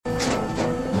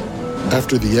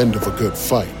After the end of a good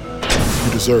fight,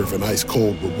 you deserve an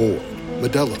ice-cold reward.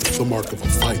 Modelo is the mark of a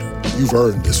fighter. You've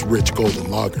earned this rich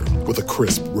golden lager with a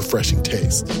crisp, refreshing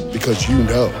taste. Because you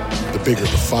know, the bigger the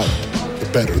fight, the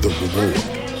better the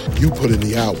reward. You put in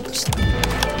the hours,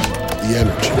 the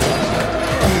energy,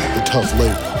 the tough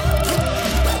labor.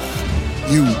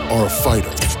 You are a fighter,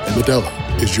 and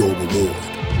Modelo is your reward.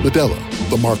 Modelo,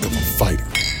 the mark of a fighter.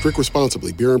 Drink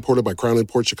responsibly. Beer imported by Crown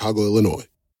Imports, Chicago, Illinois.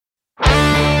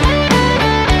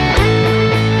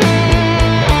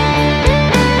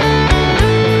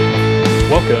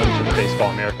 Welcome to the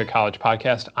Baseball America College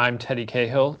Podcast. I'm Teddy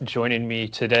Cahill. Joining me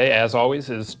today, as always,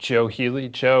 is Joe Healy.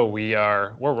 Joe,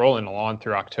 we're rolling along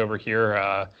through October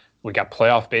here. We got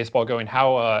playoff baseball going.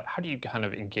 How do you kind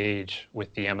of engage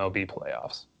with the MLB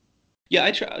playoffs? Yeah,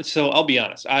 I try. So I'll be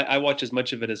honest. I watch as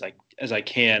much of it as I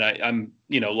can. I'm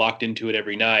locked into it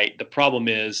every night. The problem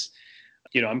is,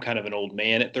 I'm kind of an old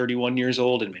man at 31 years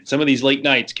old, and some of these late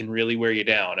nights can really wear you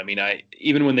down. I mean,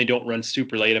 even when they don't run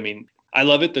super late. I mean, I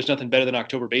love it. There's nothing better than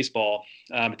October baseball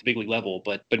at the big league level.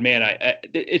 But man,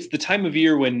 it's the time of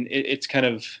year when it's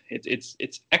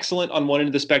excellent on one end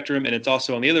of the spectrum, and it's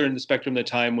also on the other end of the spectrum the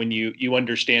time when you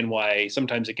understand why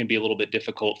sometimes it can be a little bit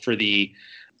difficult for the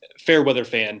fair weather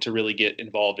fan to really get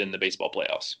involved in the baseball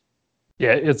playoffs.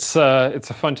 Yeah, it's a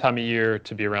fun time of year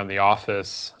to be around the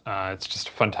office. It's just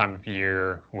a fun time of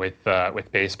year with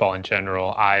baseball in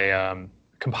general. I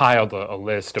compiled a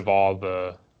list of all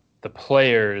the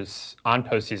players on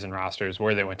postseason rosters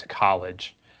where they went to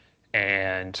college,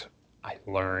 and I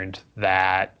learned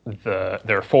that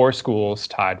there are four schools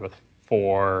tied with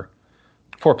four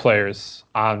players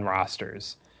on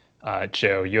rosters.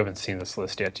 Joe, you haven't seen this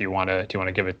list yet. Do you want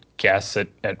to give a guess at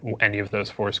any of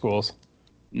those four schools?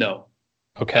 No.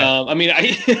 Okay. I mean,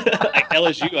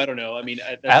 LSU. I don't know. I mean,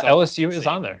 LSU is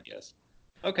on there. Yes.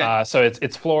 Okay. So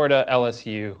it's Florida,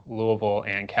 LSU, Louisville,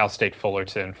 and Cal State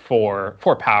Fullerton. Four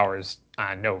powers.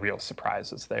 No real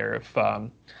surprises there. If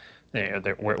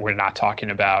we're not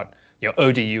talking about,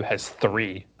 ODU has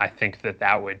three. I think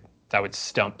that would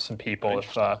stump some people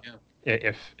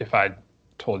if I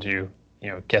told you,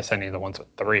 guess any of the ones with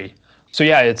three. So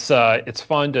yeah, it's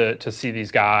fun to see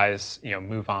these guys,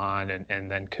 move on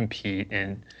and then compete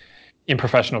in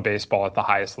professional baseball at the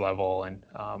highest level, and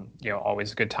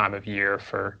always a good time of year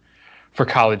for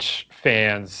college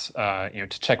fans, to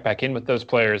check back in with those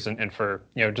players, and for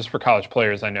just for college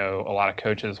players, I know a lot of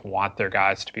coaches want their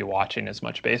guys to be watching as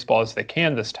much baseball as they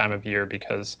can this time of year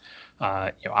because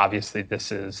obviously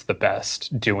this is the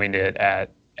best doing it at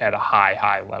a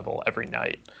high level every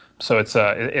night. So it's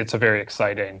a very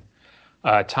exciting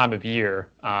time of year.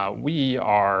 We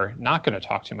are not going to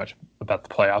talk too much about the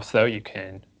playoffs, though. You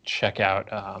can check out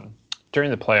during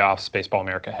the playoffs, Baseball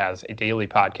America has a daily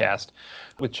podcast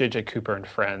with JJ Cooper and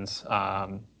friends,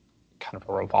 kind of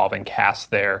a revolving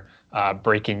cast there,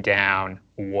 breaking down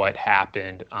what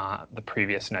happened the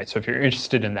previous night. So if you're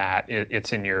interested in that,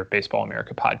 it's in your Baseball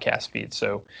America podcast feed.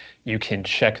 So you can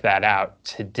check that out.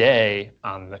 Today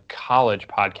on the college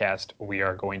podcast, we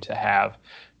are going to have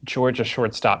Georgia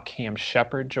shortstop Cam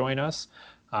Shepherd join us.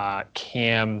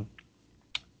 Cam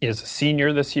is a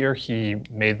senior this year. He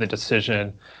made the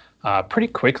decision pretty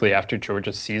quickly after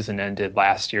Georgia's season ended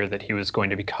last year that he was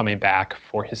going to be coming back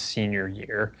for his senior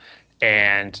year.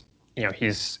 And,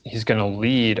 he's going to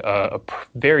lead a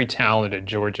very talented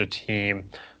Georgia team,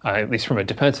 at least from a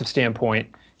defensive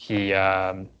standpoint.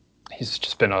 He's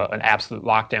just been an absolute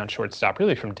lockdown shortstop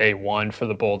really from day one for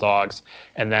the Bulldogs,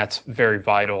 and that's very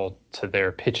vital to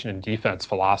their pitching and defense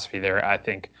philosophy there. I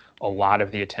think a lot of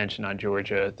the attention on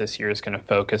Georgia this year is going to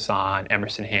focus on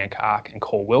Emerson Hancock and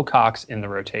Cole Wilcox in the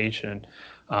rotation,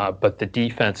 but the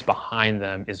defense behind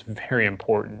them is very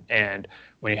important, and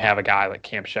when you have a guy like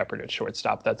Cam Shepherd at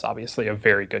shortstop, that's obviously a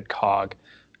very good cog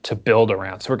to build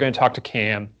around. So we're going to talk to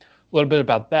Cam a little bit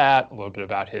about that, a little bit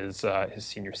about his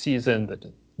senior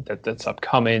season that's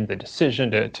upcoming, the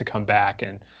decision to come back,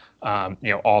 and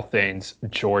all things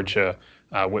Georgia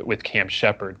with Cam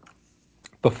Shepherd.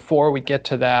 Before we get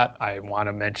to that, I want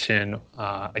to mention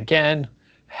again,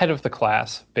 Head of the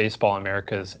Class, Baseball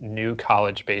America's new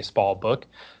college baseball book.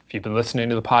 If you've been listening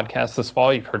to the podcast this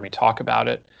fall, you've heard me talk about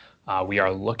it. We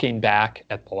are looking back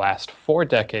at the last 4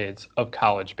 decades of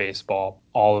college baseball,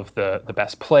 all of the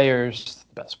best players,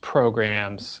 the best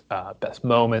programs, best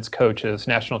moments, coaches,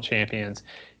 national champions.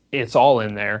 It's all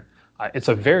in there. It's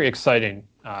a very exciting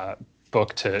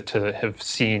book to have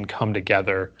seen come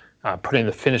together, putting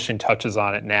the finishing touches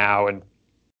on it now. And,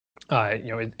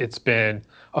 it's been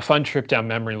a fun trip down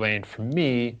memory lane for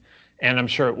me, and I'm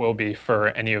sure it will be for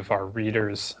any of our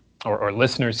readers. or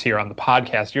listeners here on the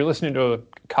podcast, you're listening to a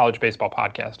college baseball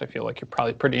podcast. I feel like you're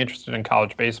probably pretty interested in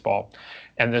college baseball.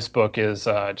 And this book is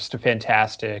just a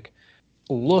fantastic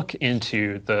look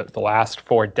into the last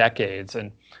 4 decades.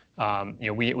 And,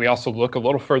 we also look a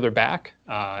little further back.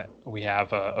 We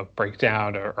have a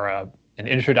breakdown or an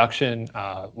introduction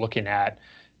looking at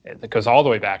that goes all the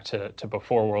way back to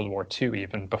before World War II,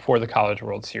 even before the College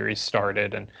World Series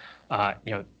started. And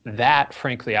that,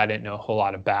 frankly, I didn't know a whole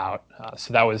lot about.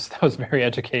 So that was very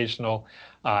educational,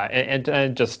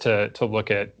 and just to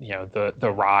look at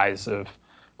the rise of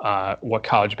what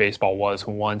college baseball was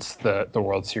once the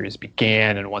World Series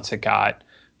began and once it got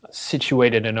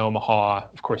situated in Omaha.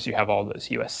 Of course, you have all those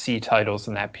USC titles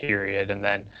in that period, and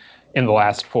then in the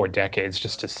last 4 decades,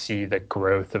 just to see the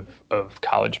growth of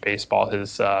college baseball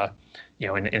has, and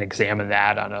examine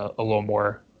that on a little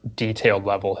more detailed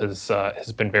level has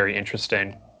been very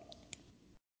interesting.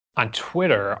 On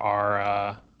Twitter,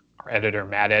 our editor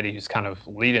Matt Eddy, who's kind of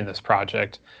leading this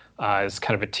project, is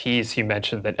kind of a tease. He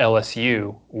mentioned that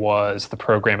LSU was the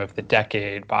program of the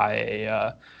decade by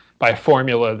a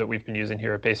formula that we've been using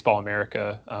here at Baseball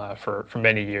America for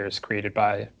many years, created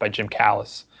by Jim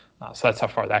Callis. So that's how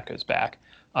far that goes back.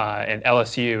 And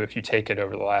LSU, if you take it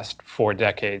over the last 4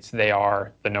 decades, they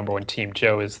are the number 1 team.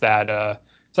 Joe, is that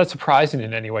surprising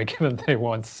in any way, given they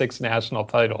won 6 national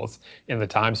titles in the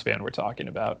time span we're talking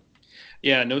about?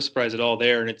 Yeah, no surprise at all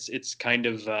there. And it's kind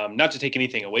of not to take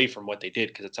anything away from what they did,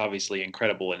 because it's obviously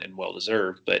incredible and well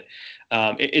deserved. But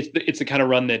it's the kind of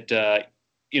run that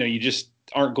you just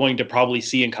aren't going to probably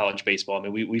see in college baseball. I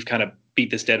mean, we've kind of beat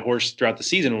this dead horse throughout the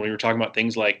season when we were talking about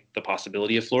things like the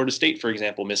possibility of Florida State, for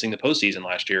example, missing the postseason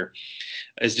last year.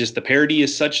 It's just the parity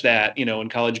is such that in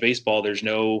college baseball there's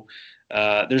no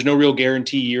real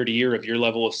guarantee year to year of your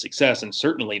level of success, and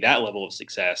certainly that level of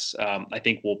success, I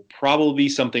think, will probably be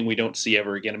something we don't see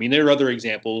ever again. I mean, there are other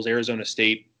examples: Arizona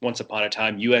State once upon a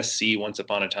time, USC once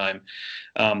upon a time.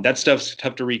 That stuff's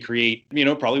tough to recreate.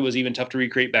 Probably was even tough to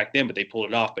recreate back then, but they pulled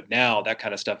it off. But now that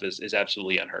kind of stuff is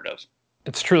absolutely unheard of.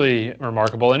 It's truly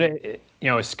remarkable, and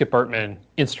Skip Bertman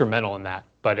instrumental in that,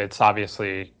 but it's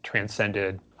obviously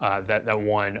transcended that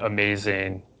one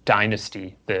amazing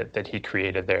dynasty that he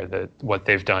created there, what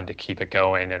they've done to keep it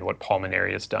going and what Paul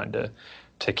Mainieri has done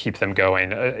to keep them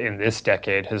going in this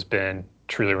decade has been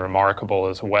truly remarkable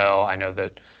as well. I know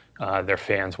that their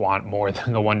fans want more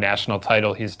than the 1 national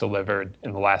title he's delivered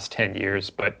in the last 10 years,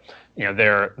 but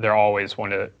they're always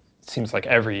one of, it seems like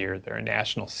every year they're a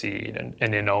national seed and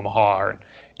in Omaha or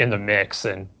in the mix.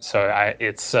 And so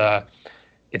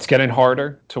it's getting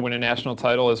harder to win a national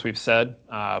title, as we've said.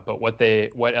 But what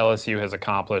LSU has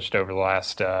accomplished over the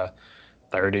last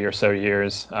 30 or so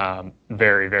years,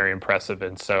 very, very impressive.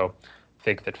 And so I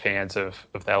think that fans of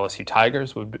the LSU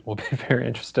Tigers will be very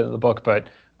interested in the book. But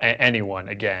anyone,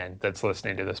 again, that's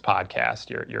listening to this podcast,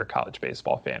 you're a college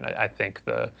baseball fan. I think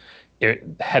the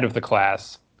head of the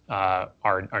class,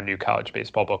 our new college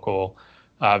baseball book, will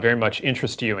very much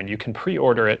interest you, and you can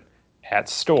pre-order it at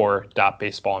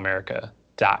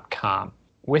store.baseballamerica.com.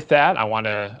 With that, I want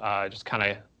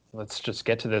to let's just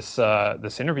get to this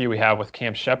interview we have with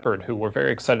Cam Shepherd, who we're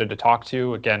very excited to talk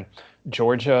to. Again,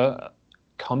 Georgia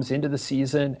comes into the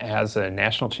season as a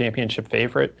national championship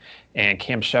favorite, and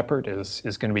Cam Shepherd is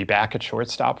going to be back at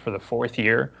shortstop for the 4th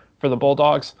year for the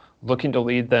Bulldogs, looking to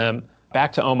lead them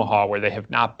back to Omaha, where they have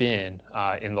not been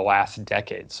in the last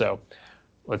decade. So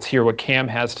let's hear what Cam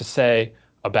has to say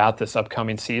about this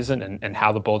upcoming season and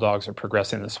how the Bulldogs are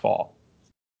progressing this fall.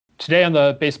 Today on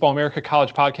the Baseball America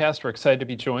College Podcast, we're excited to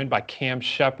be joined by Cam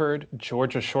Shepherd,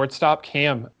 Georgia shortstop.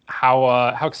 Cam,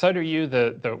 how excited are you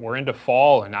that we're into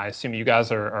fall, and I assume you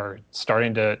guys are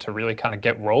starting to really kind of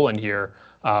get rolling here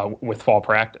with fall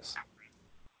practice?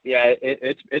 Yeah,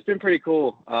 it's been pretty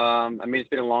cool. I mean, it's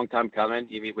been a long time coming.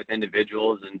 You meet with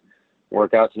individuals and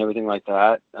workouts and everything like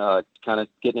that. Kind of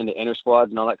getting into inter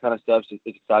squads and all that kind of stuff. So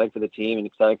it's exciting for the team and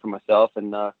exciting for myself,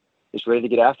 and just ready to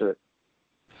get after it.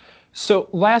 So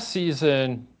last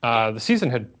season, the season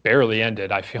had barely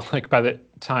ended. I feel like by the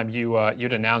time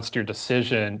you'd announced your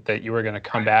decision that you were going to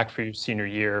come back for your senior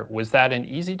year, was that an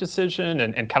easy decision?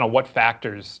 And kind of what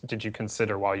factors did you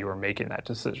consider while you were making that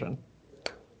decision?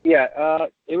 Yeah,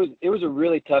 it was a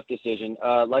really tough decision.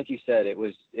 Like you said, it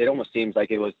almost seems like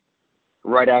it was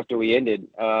right after we ended.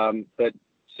 But as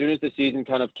soon as the season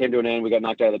kind of came to an end, we got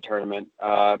knocked out of the tournament.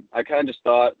 I kind of just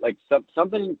thought like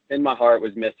something in my heart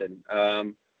was missing.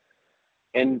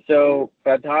 And so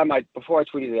by the time before I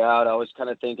tweeted it out, I was kind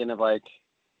of thinking of like,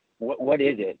 what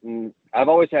is it? And I've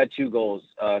always had 2 goals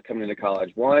coming into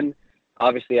college. One,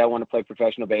 obviously I want to play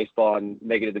professional baseball and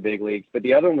make it to the big leagues, but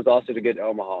the other one was also to get to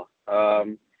Omaha.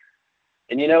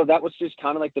 And, that was just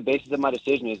kind of like the basis of my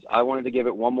decision is I wanted to give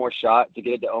it one more shot to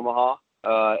get it to Omaha.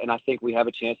 And I think we have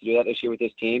a chance to do that this year with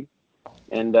this team.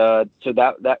 And so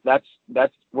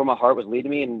that's where my heart was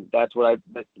leading me. And that's what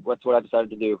I decided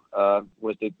to do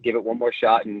was to give it one more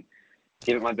shot and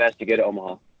give it my best to get to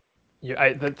Omaha.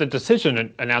 Yeah, the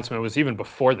decision announcement was even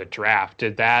before the draft.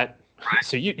 Did that?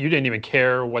 So you didn't even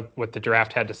care what the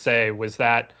draft had to say. Was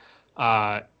that?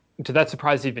 Did that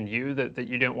surprise even you that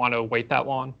you didn't want to wait that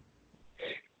long?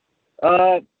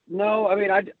 No, I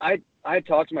mean, I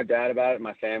talked to my dad about it and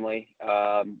my family,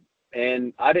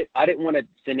 and I didn't want to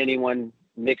send anyone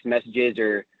mixed messages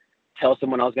or tell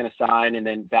someone I was going to sign and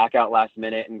then back out last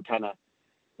minute and kind of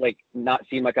like not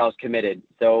seem like I was committed.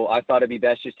 So I thought it'd be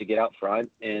best just to get out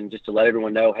front and just to let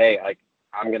everyone know, hey,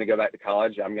 I'm going to go back to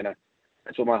college.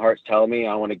 That's what my heart's telling me.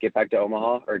 I want to get back to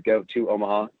Omaha or go to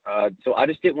Omaha. So I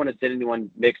just didn't want to send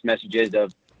anyone mixed messages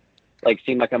of like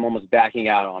seem like I'm almost backing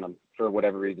out on them for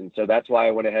whatever reason. So that's why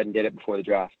I went ahead and did it before the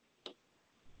draft.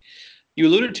 You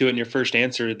alluded to it in your first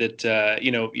answer that,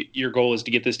 your goal is to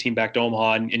get this team back to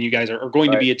Omaha, and you guys are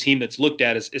going to be a team that's looked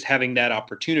at as having that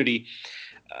opportunity.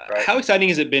 Right. How exciting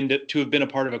has it been to have been a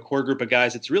part of a core group of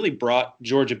guys that's really brought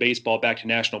Georgia baseball back to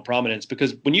national prominence?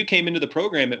 Because when you came into the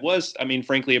program, it was,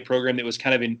 frankly, a program that was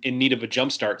kind of in need of a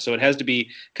jumpstart. So it has to be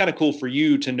kind of cool for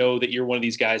you to know that you're one of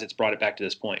these guys that's brought it back to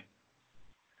this point.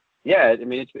 Yeah,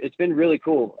 it's been really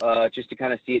cool just to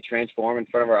kind of see it transform in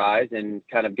front of our eyes and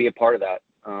kind of be a part of that.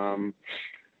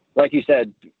 Like you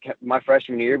said, my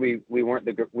freshman year, we weren't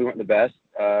the best.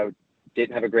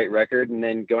 Didn't have a great record, and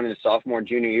then going into sophomore and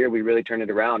junior year, we really turned it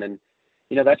around, and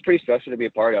that's pretty special to be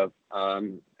a part of.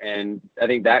 And I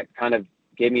think that kind of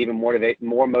gave me even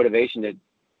more motivation to,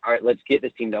 all right, let's get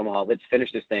this team to Omaha. Let's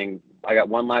finish this thing. I got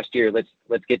one last year. Let's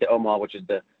get to Omaha, which is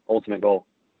the ultimate goal.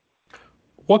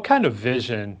 What kind of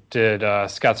vision did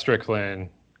Scott Strickland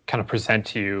kind of present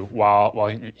to you while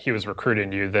he was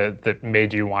recruiting you that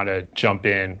made you want to jump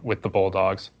in with the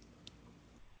Bulldogs?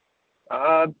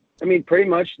 Pretty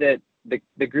much that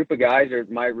the group of guys or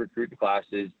my recruiting class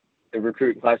is the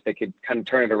recruiting class that could kind of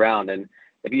turn it around. And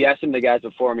if you ask some of the guys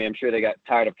before me, I'm sure they got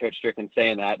tired of Coach Strickland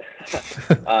saying that.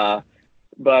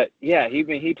 But yeah,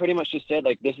 he pretty much just said,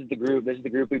 like, this is the group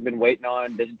we've been waiting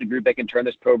on. This is the group that can turn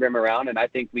this program around. And I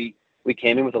think we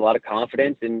came in with a lot of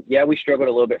confidence, and yeah, we struggled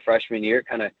a little bit freshman year,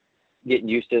 kind of getting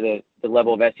used to the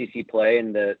level of SEC play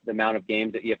and the amount of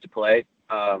games that you have to play.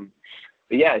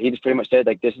 But yeah, he just pretty much said,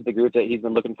 like, this is the group that he's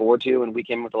been looking forward to, and we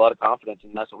came in with a lot of confidence,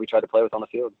 and that's what we tried to play with on the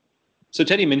field. So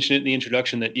Teddy mentioned it in the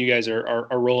introduction that you guys are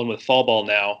rolling with fall ball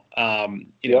now.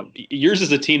 Yours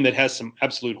is a team that has some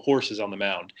absolute horses on the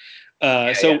mound.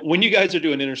 When you guys are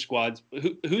doing inter squads,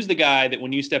 who's the guy that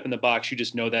when you step in the box, you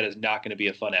just know that is not going to be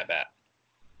a fun at bat?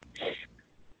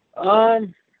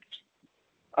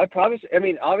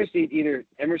 Obviously either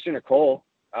Emerson or Cole.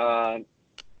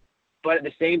 But at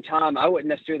the same time, I wouldn't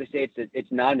necessarily say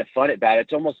it's not a fun at bat.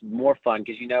 It's almost more fun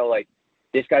because like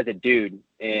this guy's a dude,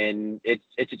 and it's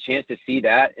a chance to see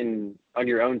that on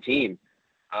your own team,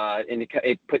 and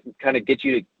it kind of gets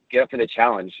you to get up for the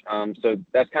challenge. So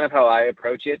that's kind of how I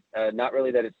approach it. Not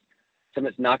really that it's something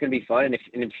that's not going to be fun, and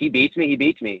if he beats me, he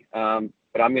beats me.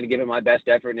 But I'm going to give him my best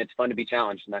effort, and it's fun to be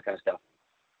challenged and that kind of stuff.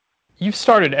 You've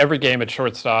started every game at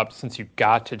shortstop since you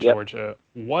got to Georgia.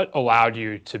 Yep. What allowed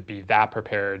you to be that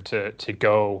prepared to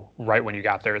go right when you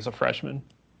got there as a freshman?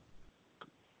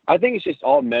 I think it's just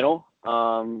all mental.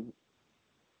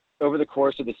 Over the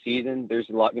course of the season, there's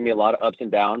going to be a lot of ups and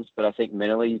downs, but I think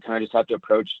mentally you kind of just have to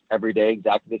approach every day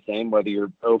exactly the same, whether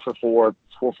you're 0 for 4,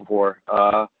 4 for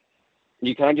 4.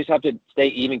 You kind of just have to stay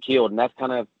even keeled, and that's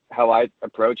kind of how I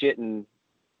approach it. And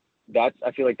I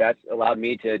feel like that's allowed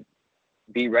me to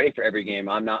be ready for every game.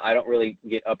 I don't really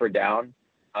get up or down,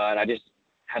 and I just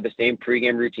have the same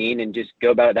pregame routine and just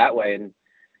go about it that way. And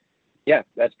yeah,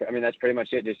 that's pretty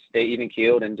much it. Just stay even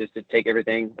keeled and just to take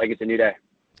everything like it's a new day.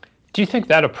 Do you think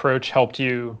that approach helped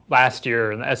you last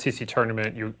year in the SEC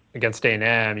tournament? You against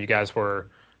A&M, you guys were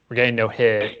getting no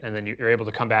hit, and then you're able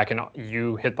to come back and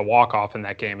you hit the walk-off in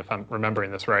that game, if I'm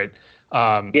remembering this right.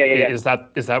 Yeah. Is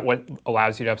that what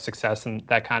allows you to have success in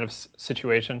that kind of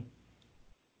situation?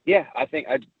 Yeah, I think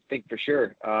for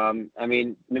sure.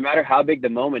 No matter how big the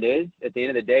moment is, at the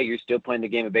end of the day, you're still playing the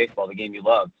game of baseball, the game you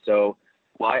love. So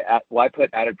why put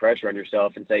added pressure on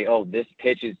yourself and say, oh, this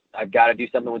pitch I've got to do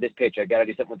something with this pitch. I've got to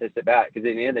do something with this at bat. Because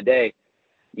at the end of the day,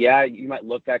 yeah, you might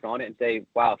look back on it and say,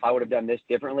 wow, if I would have done this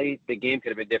differently, the game could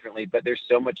have been differently. But you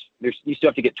still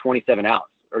have to get 27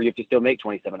 outs, or you have to still make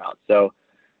 27 outs. So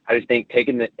I just think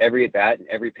taking every at bat and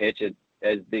every pitch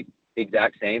as the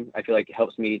exact same, I feel like it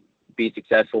helps me be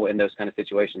successful in those kind of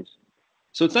situations.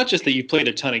 So it's not just that you played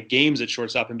a ton of games at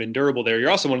shortstop and been durable there. You're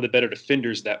also one of the better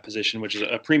defenders at that position, which is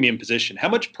a premium position. How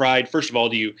much pride, first of all,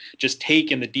 do you just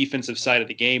take in the defensive side of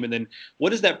the game? And then what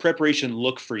does that preparation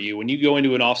look for you when you go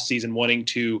into an offseason wanting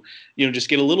to, just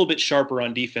get a little bit sharper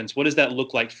on defense? What does that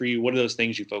look like for you? What are those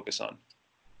things you focus on?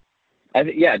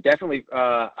 Yeah, definitely.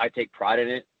 I take pride in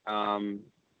it.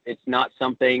 It's not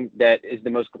something that is the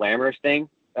most glamorous thing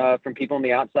from people on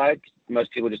the outside.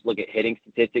 Most people just look at hitting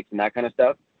statistics and that kind of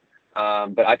stuff.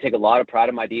 But I take a lot of pride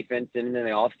in my defense in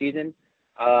the off season.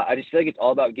 I just feel like it's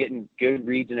all about getting good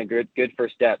reads and a good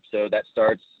first step. So that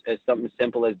starts as something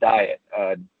simple as diet,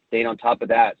 staying on top of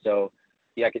that. So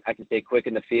yeah, I can stay quick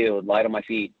in the field, light on my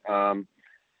feet. And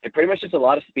pretty much just a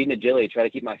lot of speed and agility. Try to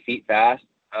keep my feet fast,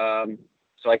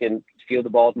 so I can feel the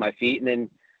ball with my feet, and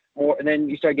then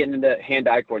you start getting into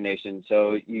hand-eye coordination.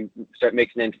 So you start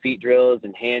mixing in feet drills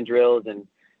and hand drills and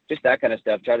just that kind of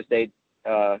stuff. Try to stay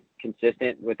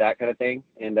consistent with that kind of thing,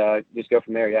 and just go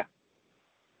from there. Yeah.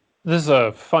 This is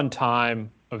a fun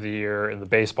time of the year in the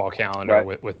baseball calendar,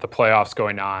 right, with the playoffs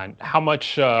going on. How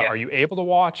much are you able to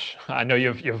watch? I know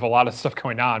you have a lot of stuff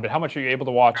going on, but how much are you able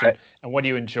to watch, right, and what do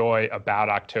you enjoy about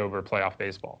October playoff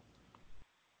baseball?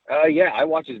 Yeah, I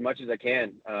watch as much as I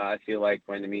can. I feel like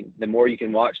the more you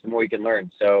can watch, the more you can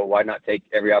learn. So why not take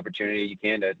every opportunity you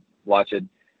can to watch a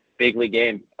big league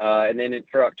game? And then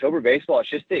for October baseball, it's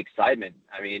just the excitement.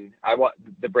 I watched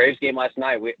the Braves game last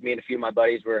night. Me and a few of my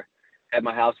buddies were at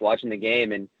my house watching the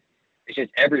game, and it's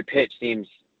just every pitch seems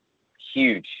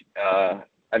huge.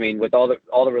 With all the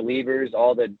relievers,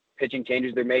 all the pitching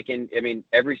changes they're making,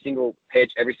 every single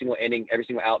pitch, every single inning, every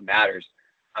single out matters.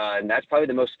 And that's probably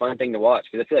the most fun thing to watch,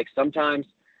 because I feel like sometimes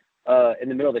in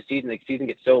the middle of the season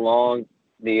gets so long,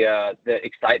 the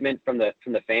excitement from the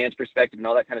fans' perspective and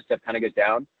all that kind of stuff kind of goes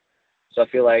down. So I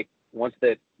feel like once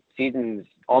the season's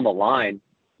on the line,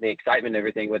 the excitement and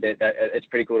everything with it, it's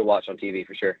pretty cool to watch on TV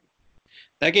for sure.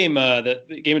 That game,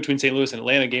 the game between St. Louis and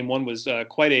Atlanta, game one, was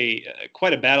quite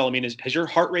a battle. Has your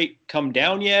heart rate come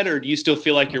down yet, or do you still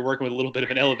feel like you're working with a little bit of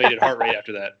an elevated heart rate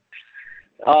after that?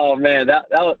 Oh man, that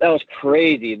was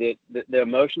crazy. The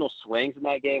emotional swings in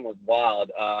that game was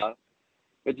wild.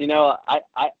 But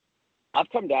I've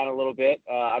come down a little bit.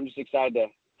 I'm just excited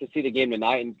to see the game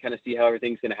tonight and kind of see how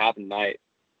everything's going to happen tonight.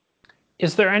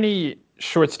 Is there any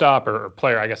shortstop or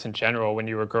player, I guess in general, when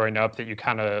you were growing up, that you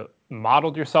kind of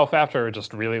modeled yourself after or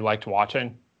just really liked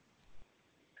watching?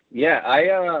 Yeah,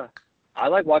 I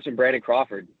like watching Brandon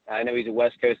Crawford. I know he's a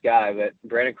West Coast guy, but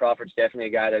Brandon Crawford's definitely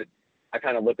a guy that I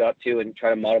kind of look up to and try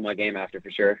to model my game after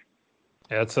for sure.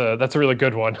 Yeah, that's a really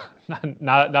good one.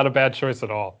 Not a bad choice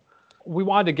at all. We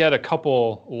wanted to get a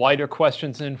couple lighter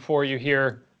questions in for you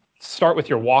here. Start with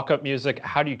your walk-up music.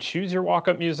 How do you choose your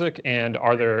walk-up music? And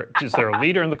is there a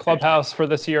leader in the clubhouse for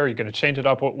this year? Are you going to change it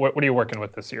up? What are you working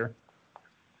with this year?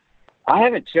 I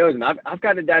haven't chosen. I've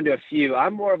got it down to a few.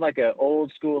 I'm more of like an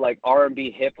old school, like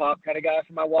R&B hip hop kind of guy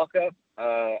for my walk-up.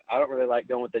 I don't really like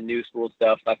going with the new school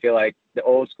stuff. I feel like the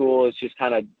old school is just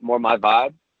kind of more my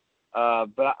vibe.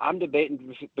 But I'm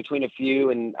debating between a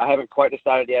few, and I haven't quite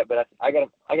decided yet. But I got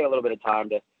a little bit of time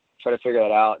to try to figure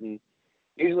that out. And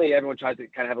usually everyone tries to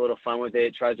kind of have a little fun with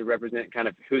it, tries to represent kind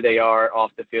of who they are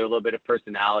off the field, a little bit of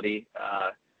personality.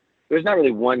 There's not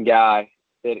really one guy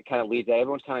that it kind of leads that.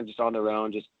 Everyone's kind of just on their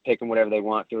own, just picking whatever they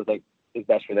want, feels like is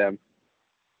best for them.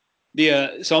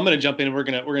 So I'm going to jump in, and we're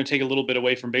going to take a little bit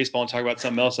away from baseball and talk about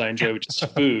something else I enjoy, which is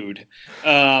food.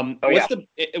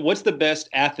 What's the best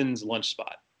Athens lunch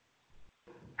spot?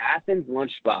 Athens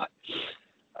lunch spot.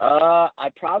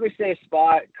 I'd probably say a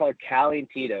spot called Cali and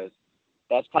Tito's.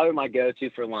 That's probably my go-to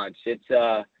for lunch. It's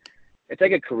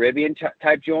like a Caribbean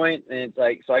type joint, and it's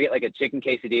like, so I get like a chicken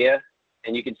quesadilla,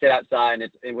 and you can sit outside,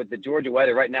 and with the Georgia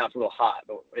weather right now, it's a little hot,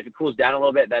 but if it cools down a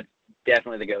little bit, that's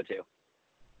definitely the go-to.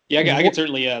 Yeah, I could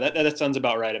certainly. That sounds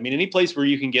about right. Any place where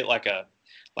you can get like a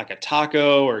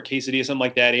taco or a quesadilla, something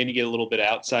like that, and you get a little bit of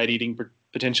outside eating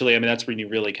potentially. That's when you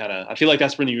really I feel like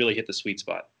that's when you really hit the sweet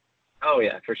spot. Oh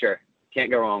yeah, for sure. Can't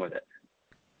go wrong with it.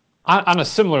 On a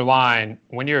similar line,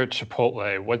 when you're at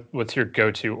Chipotle, what's your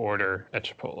go-to order at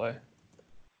Chipotle?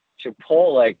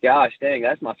 Chipotle, gosh dang,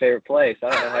 that's my favorite place. I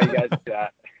don't know how you guys do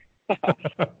that.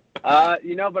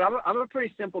 But I'm a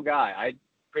pretty simple guy. I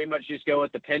pretty much just go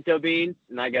with the pinto beans,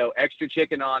 and I go extra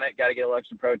chicken on it, got to get a little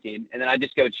extra protein, and then I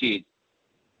just go cheese.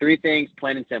 3 things,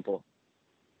 plain and simple.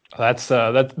 That's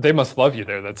they must love you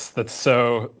there. That's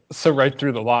so right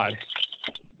through the line.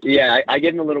 Yeah, I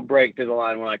give them a little break through the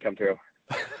line when I come through.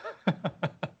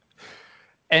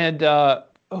 And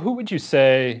who would you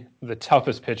say the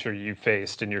toughest pitcher you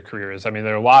faced in your career is? There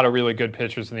are a lot of really good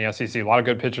pitchers in the SEC, a lot of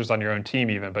good pitchers on your own team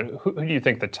even, but who do you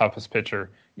think the toughest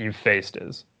pitcher you've faced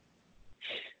is?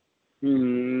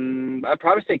 I'd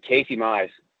probably say Casey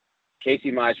Mize.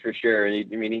 Casey Mize for sure.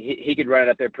 He could run it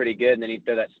up there pretty good, and then he'd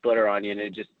throw that splitter on you, and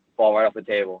it'd just fall right off the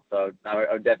table. So I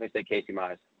would definitely say Casey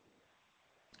Mize.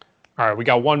 All right, we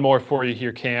got one more for you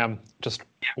here, Cam. Just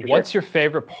what's your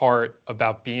favorite part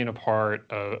about being a part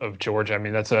of Georgia? I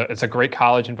mean, it's a great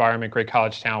college environment, great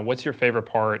college town. What's your favorite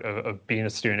part of being a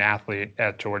student athlete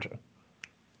at Georgia?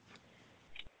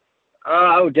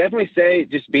 I would definitely say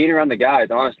just being around the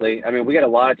guys, honestly. I mean, we got a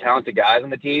lot of talented guys on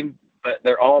the team, but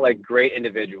they're all like great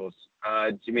individuals.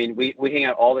 We hang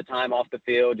out all the time off the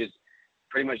field, just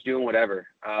pretty much doing whatever.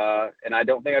 And I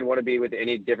don't think I'd want to be with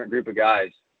any different group of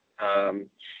guys.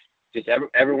 Just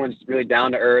everyone's really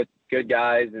down to earth, good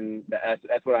guys, and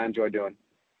that's what I enjoy doing.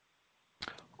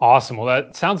 Awesome. Well,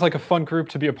 that sounds like a fun group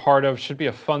to be a part of. Should be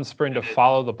a fun spring to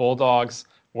follow the Bulldogs.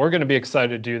 We're going to be excited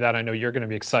to do that. I know you're going to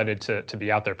be excited to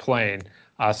be out there playing.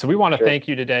 So we want to thank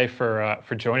you today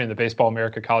for joining the Baseball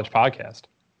America College Podcast.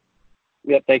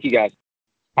 Yeah, thank you, guys.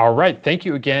 All right. Thank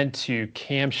you again to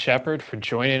Cam Shepherd for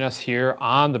joining us here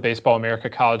on the Baseball America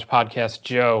College Podcast.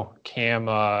 Joe, Cam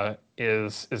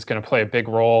is going to play a big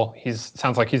role.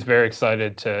 Sounds like he's very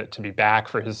excited to be back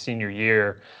for his senior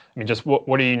year. I mean, just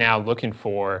what are you now looking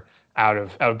for out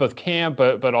of both Cam,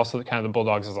 but also kind of the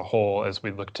Bulldogs as a whole as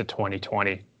we look to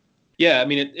 2020? Yeah, I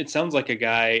mean, it sounds like a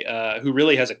guy who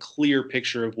really has a clear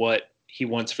picture of what he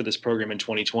wants for this program in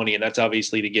 2020, and that's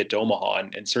obviously to get to Omaha.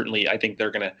 And certainly I think they're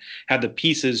going to have the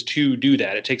pieces to do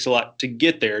that. It takes a lot to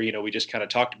get there. You know, we just kind of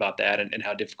talked about that and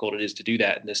how difficult it is to do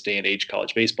that in this day and age,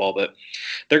 college baseball, but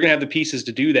they're going to have the pieces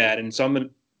to do that. And so I'm,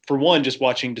 for one, just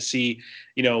watching to see,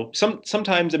 you know,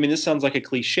 sometimes, I mean, this sounds like a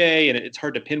cliche and it's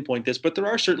hard to pinpoint this, but there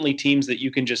are certainly teams that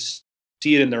you can just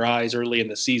see it in their eyes early in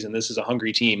the season. This is a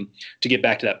hungry team to get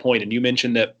back to that point. And you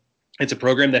mentioned that it's a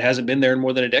program that hasn't been there in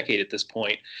more than a decade at this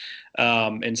point.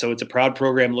 And so it's a proud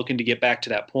program looking to get back to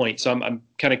that point. So I'm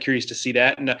kind of curious to see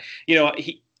that. And, you know,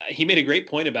 he made a great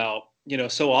point about, you know,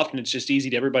 so often it's just easy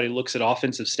to everybody looks at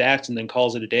offensive stats and then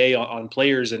calls it a day on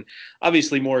players, and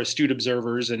obviously more astute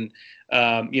observers and,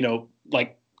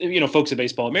 folks at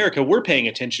Baseball America, we're paying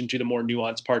attention to the more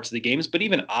nuanced parts of the games. But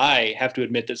even I have to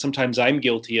admit that sometimes I'm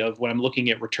guilty of, when I'm looking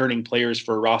at returning players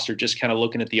for a roster, just kind of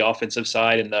looking at the offensive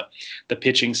side and the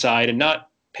pitching side and not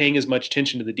paying as much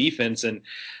attention to the defense. And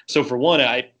so for one,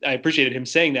 I appreciated him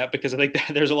saying that, because I think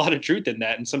that there's a lot of truth in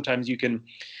that. And sometimes you can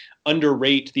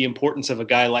underrate the importance of a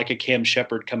guy like a Cam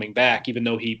Shepherd coming back, even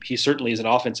though he certainly is an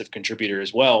offensive contributor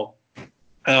as well.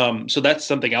 So that's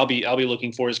something I'll be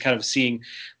looking for, is kind of seeing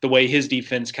the way his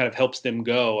defense kind of helps them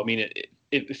go. I mean,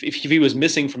 if he was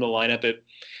missing from the lineup,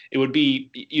 it would be,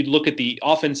 you'd look at the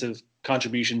offensive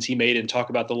contributions he made and talk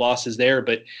about the losses there,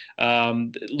 but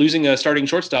losing a starting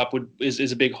shortstop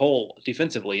is a big hole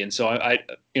defensively. And so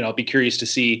I'll be curious to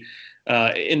see.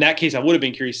 In that case, I would have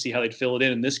been curious to see how they'd fill it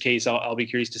in. In this case, I'll be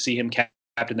curious to see him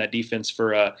captain that defense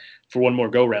for one more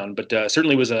go round. But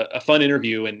certainly was a fun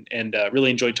interview, and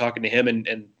really enjoyed talking to him.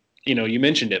 And you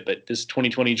mentioned it, but this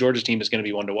 2020 Georgia team is going to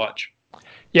be one to watch.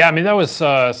 Yeah, I mean, that was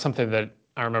something that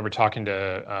I remember talking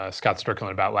to Scott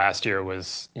Strickland about last year.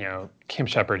 Was, Cam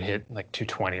Shepherd hit like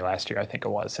 220 last year, I think it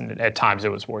was, and at times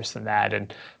it was worse than that.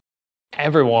 And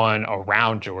everyone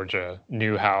around Georgia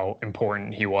knew how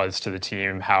important he was to the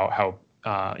team, how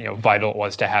vital it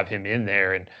was to have him in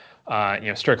there. And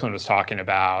Strickland was talking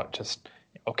about just,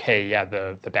 okay, yeah,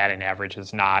 the batting average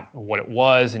is not what it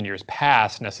was in years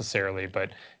past necessarily,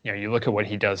 but you look at what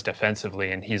he does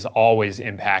defensively, and he's always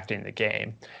impacting the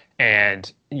game.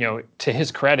 And to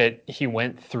his credit, he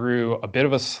went through a bit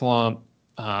of a slump.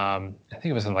 I think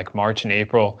it was in like March and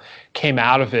April, came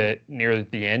out of it near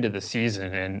the end of the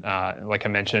season. And like I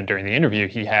mentioned during the interview,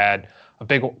 he had a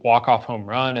big walk-off home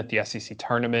run at the SEC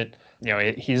tournament.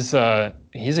 He's a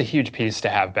huge piece to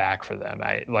have back for them.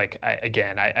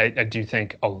 I do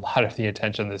think a lot of the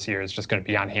attention this year is just going to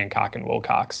be on Hancock and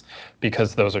Wilcox,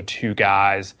 because those are two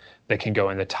guys that can go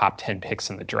in the top 10 picks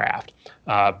in the draft.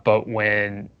 But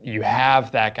when you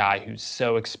have that guy who's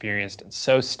so experienced and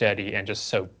so steady and just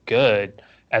so good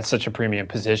at such a premium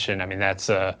position, I mean, that's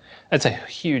a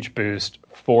huge boost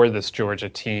for this Georgia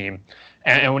team.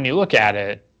 And when you look at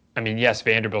it, I mean, yes,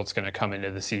 Vanderbilt's going to come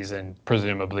into the season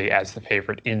presumably as the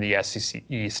favorite in the SEC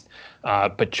East,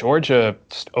 but Georgia,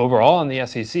 just overall in the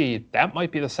SEC, that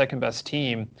might be the second best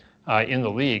team in the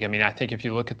league. I mean, I think if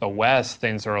you look at the West,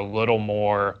 things are a little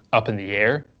more up in the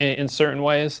air in certain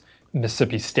ways.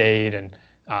 Mississippi State, and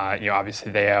obviously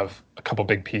they have a couple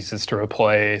big pieces to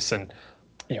replace, and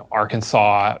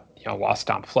Arkansas, lost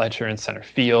Don Fletcher in center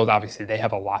field. Obviously they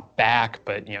have a lot back,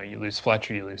 but you lose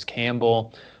Fletcher, you lose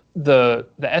Campbell. The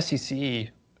SEC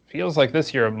feels like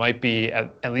this year it might be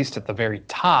at least at the very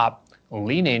top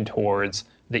leaning towards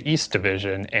the East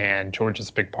Division, and Georgia's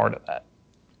a big part of that.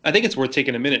 I think it's worth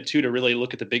taking a minute, too, to really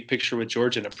look at the big picture with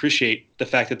Georgia and appreciate the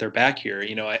fact that they're back here.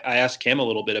 I asked Cam a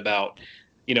little bit about,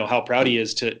 how proud he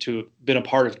is to have been a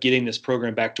part of getting this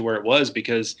program back to where it was,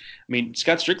 because,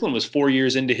 Scott Strickland was 4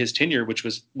 years into his tenure, which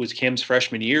was Cam's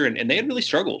freshman year, and they had really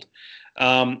struggled.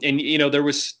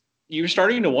 You were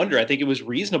starting to wonder, I think it was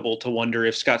reasonable to wonder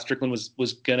if Scott Strickland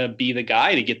was going to be the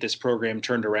guy to get this program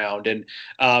turned around. And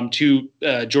to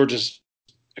Georgia's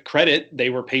credit, they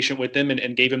were patient with him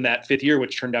and gave him that fifth year,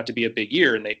 which turned out to be a big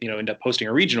year, and they ended up hosting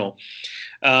a regional.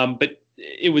 But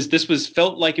this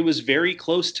felt like it was very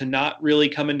close to not really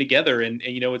coming together. And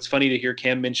it's funny to hear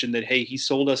Cam mention that, hey, he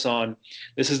sold us on,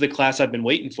 this is the class I've been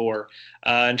waiting for.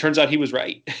 And turns out he was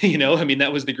right. That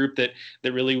was the group that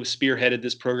really spearheaded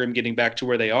this program getting back to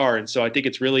where they are. And so I think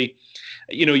it's really,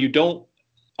 you don't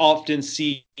often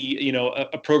see,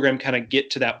 a program kind of get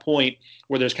to that point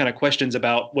where there's kind of questions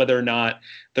about whether or not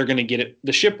they're going to get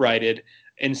the ship righted,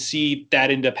 and see that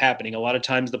end up happening. A lot of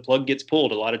times the plug gets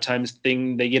pulled. A lot of times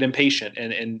they get impatient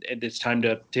and it's time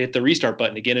to hit the restart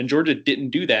button again. And Georgia didn't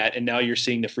do that. And now you're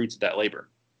seeing the fruits of that labor.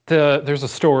 There's a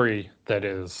story that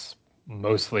is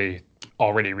mostly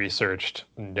already researched,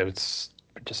 notes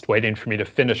just waiting for me to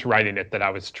finish writing it, that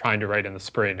I was trying to write in the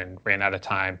spring and ran out of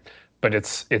time. But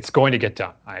it's going to get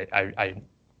done. I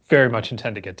very much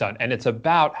intend to get done. And it's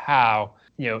about how,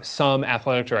 some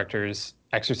athletic directors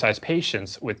exercise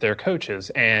patience with their coaches,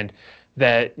 and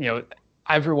that,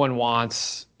 everyone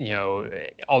wants,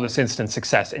 all this instant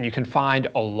success. And you can find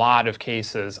a lot of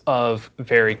cases of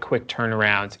very quick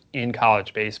turnarounds in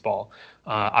college baseball.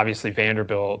 Obviously,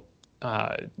 Vanderbilt,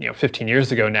 15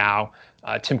 years ago now,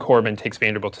 Tim Corbin takes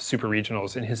Vanderbilt to super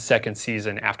regionals in his second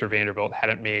season after Vanderbilt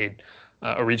hadn't made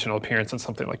a regional appearance in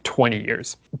something like 20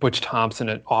 years. Butch Thompson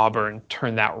at Auburn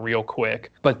turned that real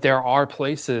quick. But there are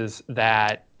places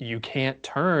that you can't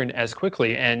turn as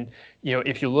quickly. And,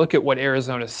 if you look at what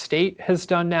Arizona State has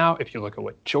done now, if you look at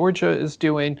what Georgia is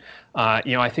doing,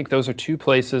 I think those are two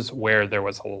places where there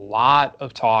was a lot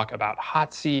of talk about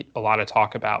hot seat, a lot of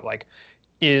talk about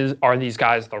are these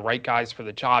guys the right guys for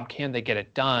the job? Can they get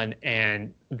it done?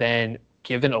 And then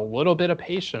given a little bit of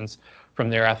patience from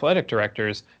their athletic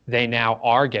directors, they now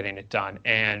are getting it done.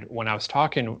 And when I was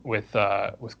talking with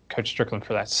Coach Strickland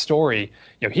for that story,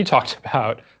 he talked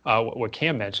about what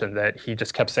Cam mentioned, that he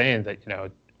just kept saying that,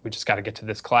 we just got to get to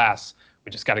this class.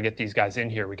 We just got to get these guys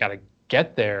in here. We got to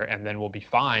get there, and then we'll be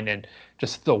fine. And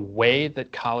just the way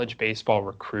that college baseball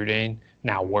recruiting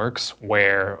now works,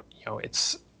 where,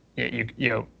 it's,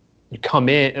 you come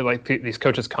in, these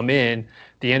coaches come in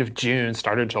the end of June,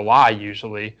 start of July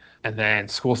usually, and then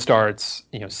school starts,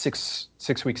 6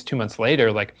 weeks, 2 months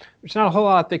later. There's not a whole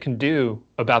lot they can do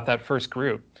about that first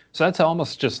group. So that's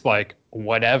almost just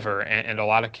whatever. And a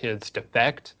lot of kids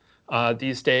defect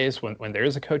these days when there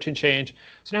is a coaching change.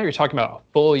 So now you're talking about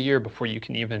a full year before you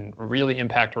can even really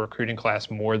impact a recruiting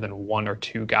class more than one or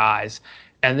two guys.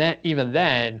 And then even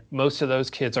then, most of those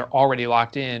kids are already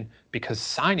locked in because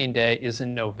signing day is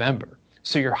in November.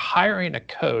 So you're hiring a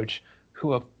coach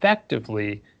who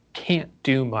effectively can't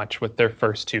do much with their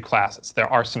first two classes. There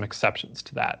are some exceptions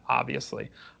to that, obviously.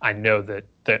 I know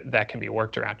that can be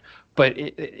worked around. But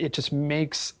it just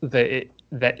makes it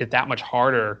that much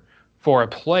harder for a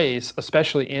place,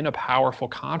 especially in a powerful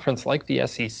conference like the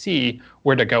SEC,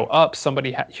 where to go up,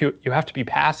 you have to be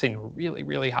passing really,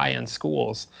 really high-end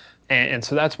schools. And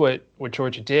so that's what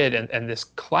Georgia did. And this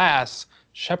class,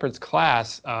 Shepherd's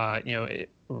class, it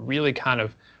really kind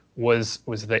of was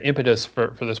the impetus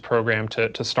for this program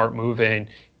to start moving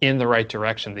in the right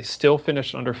direction. They still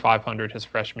finished under 500 his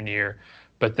freshman year,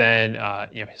 but then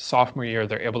his sophomore year,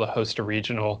 they're able to host a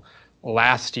regional.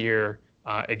 Last year,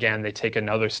 again, they take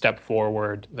another step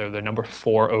forward. They're the number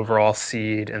 4 overall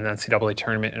seed in the NCAA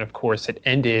tournament. And of course, it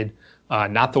ended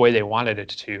not the way they wanted it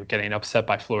to, getting upset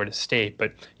by Florida State.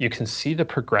 But you can see the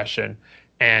progression.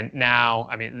 And now,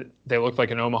 they looked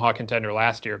like an Omaha contender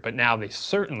last year, but now they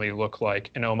certainly look like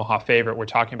an Omaha favorite. We're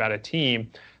talking about a team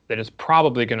that is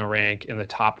probably going to rank in the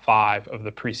top 5 of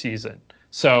the preseason.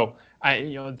 So,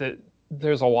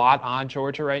 there's a lot on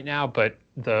Georgia right now, but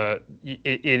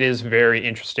it is very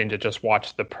interesting to just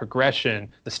watch the progression,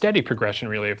 the steady progression,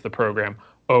 really, of the program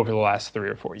over the last 3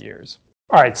 or 4 years.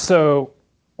 All right, so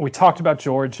we talked about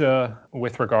Georgia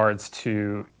with regards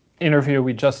to interview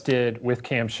we just did with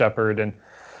Cam Shepherd, and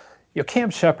Cam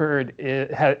Shepherd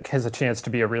has a chance to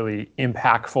be a really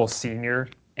impactful senior,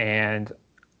 and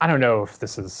I don't know if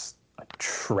this is a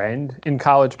trend in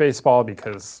college baseball,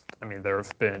 because there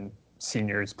have been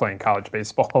seniors playing college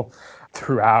baseball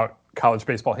throughout college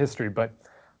baseball history, but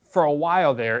for a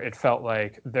while there, it felt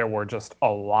like there were just a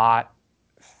lot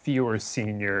fewer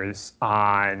seniors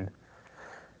on,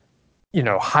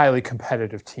 highly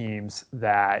competitive teams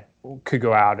that could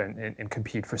go out and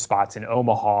compete for spots in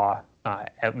Omaha,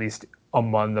 at least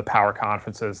among the power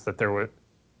conferences, that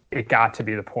it got to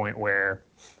be the point where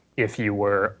if you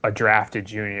were a drafted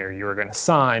junior, you were going to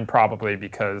sign probably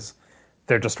because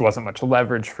there just wasn't much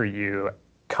leverage for you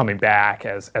coming back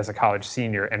as a college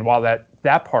senior. And while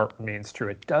that part remains true,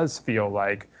 it does feel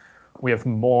like we have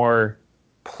more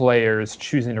players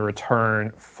choosing to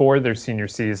return for their senior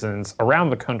seasons around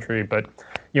the country, but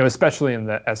especially in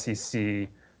the SEC.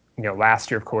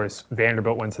 Last year, of course,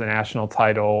 Vanderbilt wins the national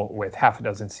title with half a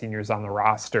dozen seniors on the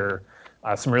roster.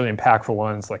 Some really impactful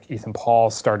ones like Ethan Paul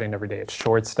starting every day at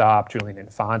shortstop, Julian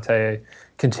Infante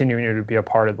continuing to be a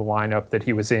part of the lineup that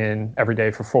he was in every day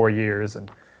for 4 years,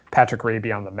 and Patrick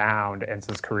Raby on the mound ends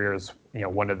his career as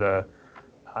one of the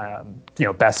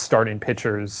best starting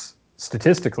pitchers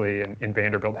statistically in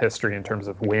Vanderbilt history in terms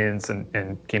of wins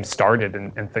and games started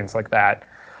and things like that.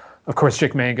 Of course,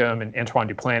 Jake Mangum and Antoine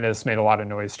Duplantis made a lot of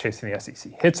noise chasing the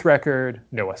SEC hits record.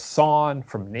 Noah Son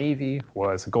from Navy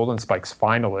was a Golden Spikes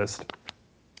finalist.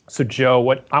 So, Joe,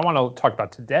 what I want to talk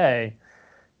about today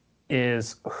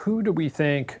is who do we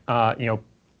think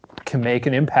can make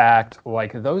an impact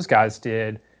like those guys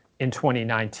did in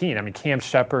 2019? I mean, Cam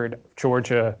Shepard,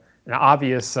 Georgia, an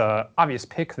obvious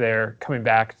pick there, coming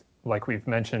back, like we've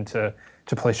mentioned, to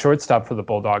play shortstop for the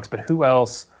Bulldogs. But who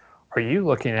else are you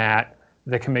looking at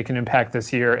that can make an impact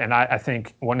this year? And I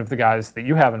think one of the guys that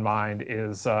you have in mind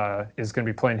is going to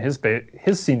be playing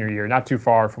his senior year, not too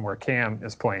far from where Cam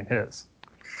is playing his.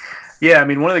 Yeah, I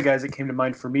mean, one of the guys that came to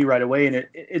mind for me right away, and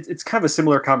it's kind of a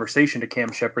similar conversation to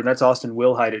Cam Shepard, and that's Austin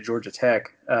Wilhite at Georgia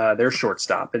Tech, their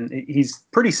shortstop. And he's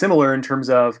pretty similar in terms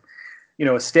of,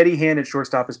 a steady hand at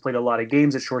shortstop, has played a lot of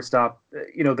games at shortstop.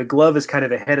 The glove is kind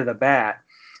of ahead of the bat,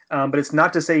 but it's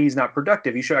not to say he's not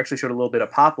productive. He actually showed a little bit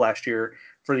of pop last year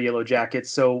for the Yellow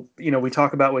Jackets. So, we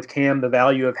talk about with Cam the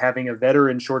value of having a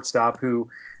veteran shortstop who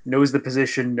knows the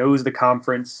position, knows the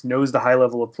conference, knows the high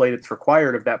level of play that's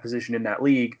required of that position in that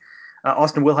league.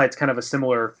 Austin Wilhite's kind of a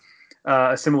similar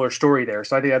story there.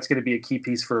 So I think that's going to be a key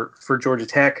piece for Georgia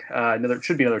Tech.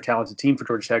 Should be another talented team for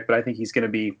Georgia Tech, but I think he's going to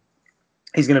be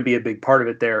a big part of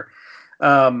it there.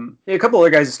 A couple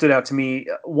other guys that stood out to me.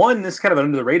 One, this is kind of an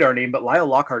under the radar name, but Lyle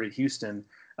Lockhart at Houston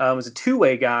was a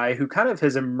two-way guy who kind of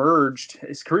has emerged.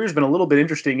 His career's been a little bit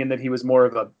interesting in that he was more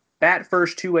of a bat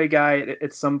first two-way guy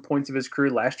at some points of his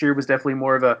career. Last year was definitely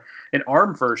more of an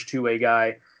arm first two-way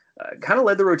guy. Kind of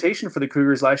led the rotation for the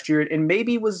Cougars last year, and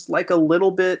maybe was like a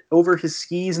little bit over his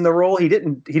skis in the role. He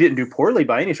didn't do poorly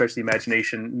by any stretch of the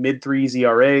imagination. Mid-3s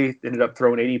ERA, ended up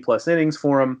throwing 80-plus innings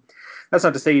for him. That's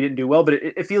not to say he didn't do well, but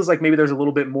it feels like maybe there's a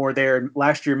little bit more there.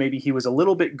 Last year, maybe he was a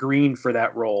little bit green for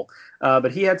that role,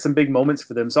 but he had some big moments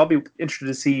for them. So I'll be interested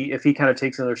to see if he kind of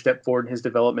takes another step forward in his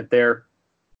development there.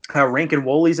 Rankin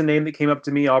Woley's a name that came up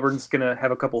to me. Auburn's going to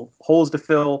have a couple holes to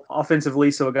fill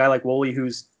offensively. So a guy like Woley,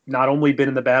 who's not only been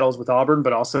in the battles with Auburn,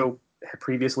 but also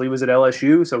previously was at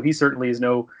LSU. So he certainly is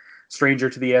no stranger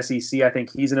to the SEC. I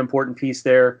think he's an important piece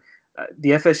there.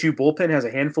 The FSU bullpen has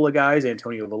a handful of guys: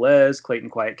 Antonio Velez, Clayton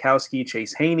Kwiatkowski,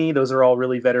 Chase Haney. Those are all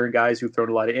really veteran guys who've thrown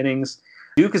a lot of innings.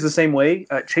 Duke is the same way.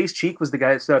 Chase Cheek was the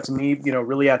guy that stood out to me.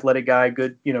 Really athletic guy,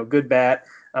 good bat.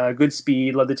 Good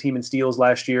speed, led the team in steals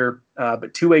last year.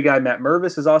 But two-way guy Matt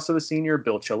Mervis is also a senior.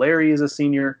 Bill Chilleri is a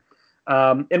senior.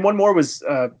 And one more was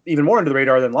even more under the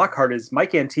radar than Lockhart is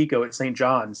Mike Antico at St.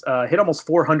 John's. Hit almost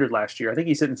 400 last year. I think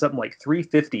he's hitting something like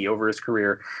 350 over his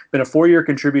career. Been a 4-year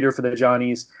contributor for the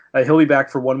Johnnies. He'll be back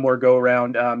for one more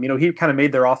go-around. He kind of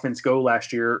made their offense go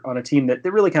last year on a team that they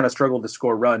really kind of struggled to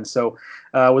score runs. So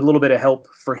with a little bit of help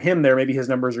for him there, maybe his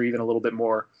numbers are even a little bit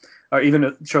more or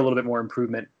even show a little bit more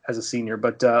improvement as a senior.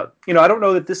 But, I don't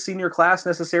know that this senior class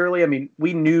necessarily, I mean,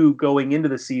 we knew going into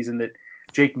the season that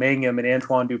Jake Mangum and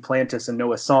Antoine Duplantis and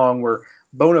Noah Song were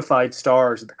bona fide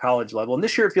stars at the college level. And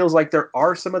this year it feels like there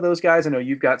are some of those guys. I know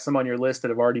you've got some on your list that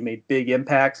have already made big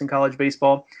impacts in college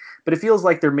baseball, but it feels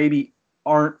like there maybe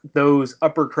aren't those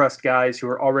upper crust guys who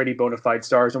are already bona fide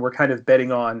stars, and we're kind of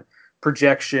betting on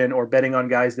projection or betting on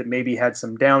guys that maybe had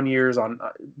some down years, on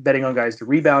betting on guys to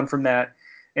rebound from that.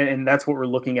 And that's what we're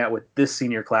looking at with this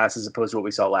senior class as opposed to what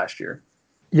we saw last year.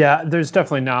 Yeah, there's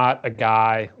definitely not a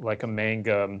guy like a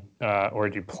Mangum or a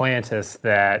Duplantis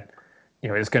that,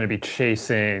 is going to be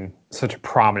chasing such a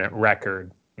prominent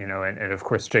record, and of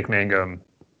course, Jake Mangum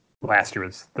last year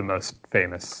was the most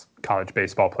famous college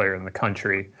baseball player in the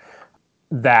country.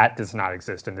 That does not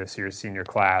exist in this year's senior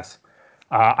class.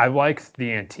 I like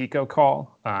the Antico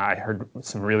call. I heard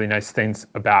some really nice things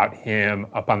about him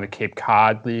up on the Cape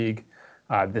Cod League.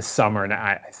 this summer. And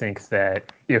I think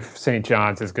that if St.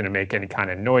 John's is going to make any kind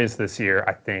of noise this year,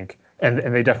 I think, and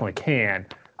they definitely can,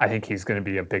 I think he's going to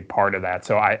be a big part of that.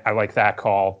 So I like that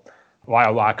call.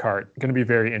 Lyle Lockhart, going to be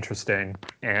very interesting.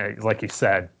 And like you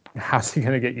said, how's he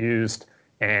going to get used?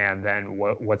 And then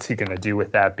what's he going to do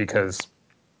with that? Because,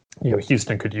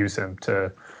 Houston could use him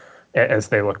as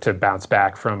they look to bounce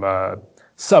back from a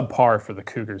subpar for the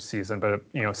Cougars season, but,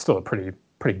 still a pretty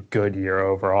good year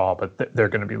overall. But they're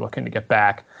going to be looking to get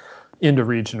back into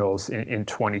regionals in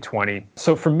 2020.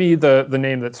 So for me, the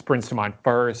name that springs to mind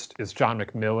first is John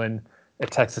McMillan at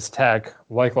Texas Tech.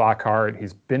 Like Lockhart,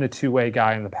 he's been a two-way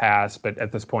guy in the past, but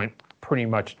at this point, pretty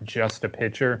much just a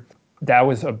pitcher. That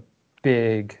was a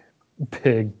big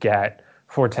get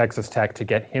for Texas Tech to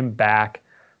get him back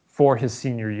for his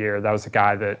senior year. That was a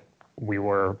guy that we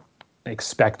were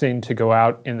expecting to go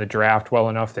out in the draft well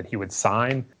enough that he would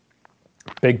sign.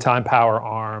 Big-time power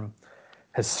arm,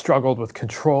 has struggled with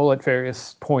control at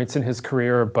various points in his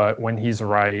career, but when he's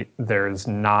right, there's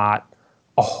not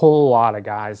a whole lot of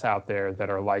guys out there that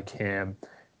are like him.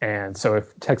 And so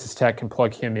if Texas Tech can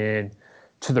plug him in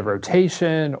to the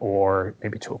rotation or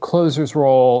maybe to a closer's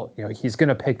role, he's going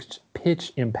to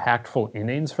pitch impactful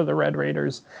innings for the Red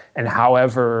Raiders. And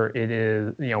however it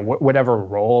is, whatever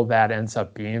role that ends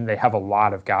up being, they have a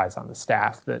lot of guys on the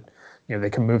staff that, they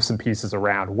can move some pieces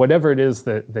around. Whatever it is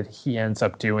that he ends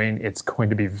up doing, it's going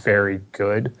to be very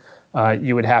good,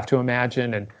 you would have to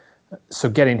imagine. And so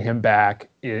getting him back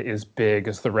is big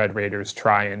as the Red Raiders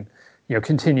try and,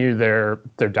 continue their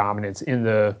dominance in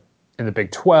the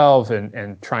Big 12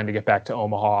 and trying to get back to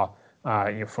Omaha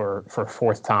for a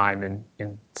fourth time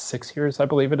in 6 years, I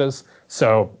believe it is.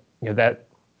 So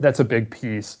that's a big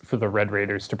piece for the Red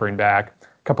Raiders to bring back.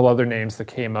 A couple other names that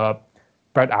came up: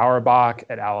 Brett Auerbach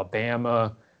at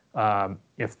Alabama.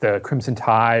 If the Crimson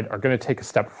Tide are going to take a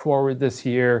step forward this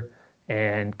year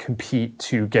and compete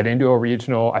to get into a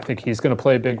regional, I think he's going to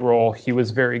play a big role. He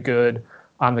was very good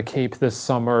on the Cape this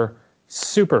summer,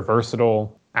 super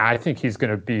versatile. I think he's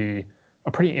going to be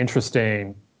a pretty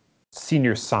interesting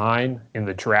senior sign in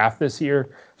the draft this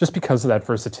year, just because of that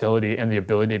versatility and the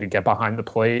ability to get behind the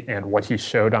plate and what he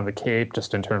showed on the Cape,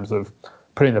 just in terms of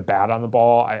putting the bat on the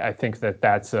ball. I think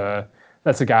that's a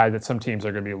guy that some teams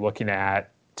are going to be looking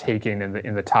at taking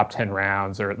in the top 10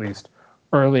 rounds, or at least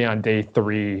early on day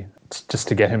 3, just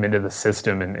to get him into the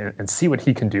system and see what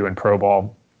he can do in pro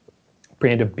ball.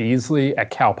 Brandon Beasley at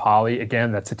Cal Poly.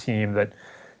 Again, that's a team that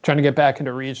trying to get back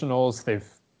into regionals. They've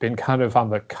been kind of on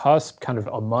the cusp, kind of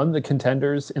among the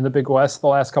contenders in the Big West the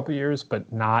last couple of years,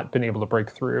 but not been able to break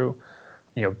through.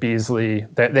 Beasley,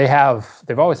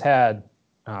 they've always had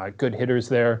good hitters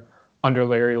there. Under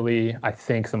Larry Lee, I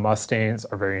think the Mustangs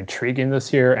are very intriguing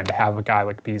this year, and to have a guy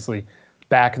like Beasley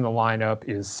back in the lineup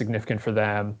is significant for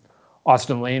them.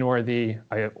 Austin Laneworthy,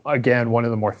 again, one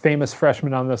of the more famous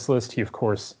freshmen on this list. He, of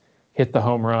course, hit the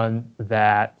home run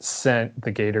that sent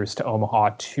the Gators to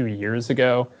Omaha 2 years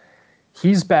ago.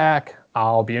 He's back.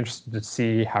 I'll be interested to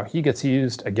see how he gets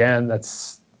used. Again,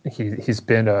 he's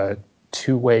been a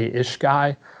two-way-ish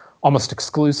guy, almost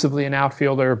exclusively an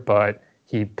outfielder, but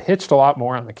he pitched a lot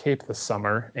more on the Cape this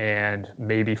summer, and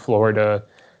maybe Florida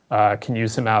can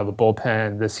use him out of the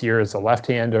bullpen this year as a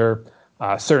left-hander.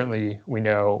 Certainly, we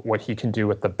know what he can do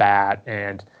with the bat,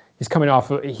 and he's coming off.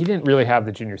 He didn't really have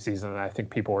the junior season, and I think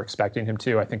people were expecting him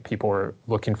to. I think people were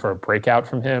looking for a breakout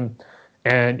from him,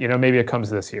 and maybe it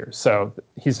comes this year. So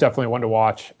he's definitely one to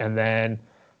watch. And then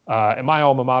at my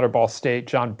alma mater, Ball State,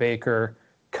 John Baker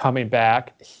coming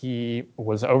back. He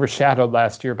was overshadowed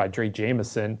last year by Dre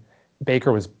Jameson.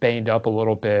 Baker was banged up a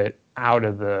little bit out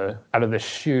of the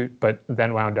chute, but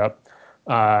then wound up,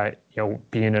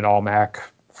 being an all-MAC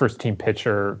first-team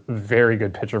pitcher, very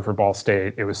good pitcher for Ball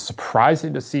State. It was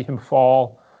surprising to see him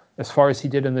fall as far as he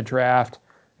did in the draft,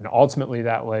 and ultimately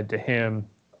that led to him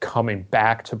coming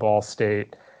back to Ball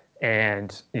State,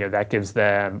 and that gives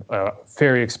them a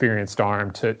very experienced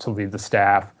arm to lead the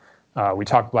staff. We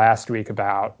talked last week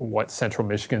about what Central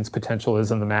Michigan's potential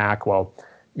is in the MAC. Well,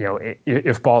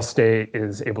 if Ball State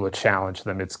is able to challenge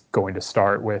them, it's going to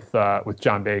start with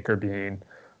John Baker being,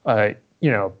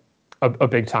 a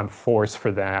big time force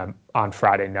for them on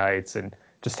Friday nights, and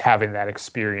just having that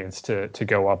experience to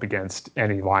go up against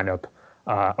any lineup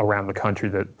around the country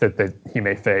that he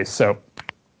may face. So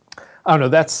I don't know.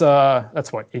 That's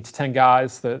what, 8 to 10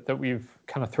 guys that we've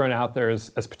kind of thrown out there as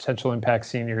potential impact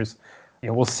seniors.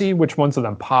 We'll see which ones of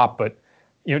them pop, but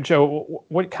Joe,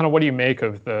 what do you make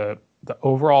of the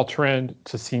overall trend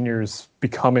to seniors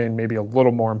becoming maybe a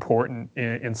little more important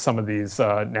in some of these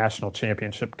national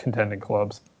championship contending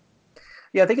clubs?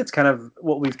 Yeah, I think it's kind of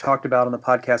what we've talked about on the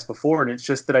podcast before, and it's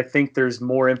just that I think there's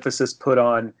more emphasis put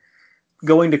on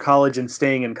going to college and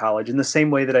staying in college in the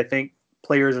same way that I think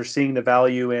players are seeing the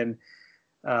value in,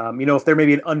 if they're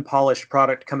maybe an unpolished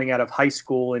product coming out of high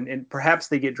school and perhaps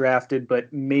they get drafted,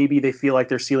 but maybe they feel like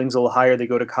their ceiling's a little higher, they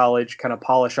go to college, kind of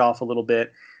polish off a little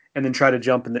bit, and then try to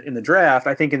jump in the draft.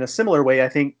 I think in a similar way, I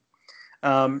think,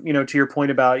 to your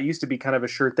point about it used to be kind of a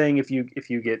sure thing if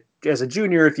you get as a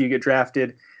junior, if you get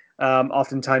drafted,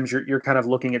 oftentimes you're kind of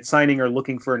looking at signing or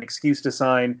looking for an excuse to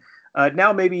sign.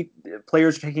 Now maybe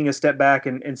players are taking a step back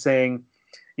and saying,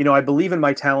 I believe in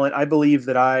my talent. I believe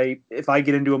that if I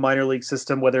get into a minor league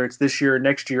system, whether it's this year or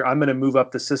next year, I'm going to move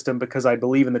up the system because I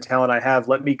believe in the talent I have.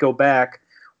 Let me go back,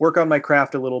 work on my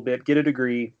craft a little bit, get a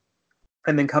degree,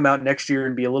 and then come out next year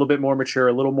and be a little bit more mature,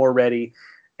 a little more ready.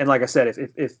 And like I said,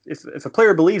 if a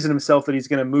player believes in himself that he's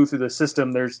going to move through the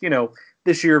system, there's,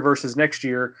 this year versus next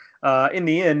year. In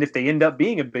the end, if they end up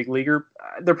being a big leaguer,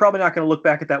 they're probably not going to look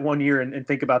back at that one year and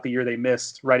think about the year they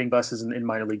missed riding buses in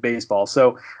minor league baseball.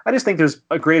 So I just think there's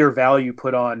a greater value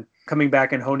put on coming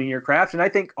back and honing your craft. And I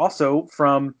think also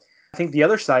the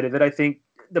other side of it, I think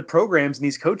the programs and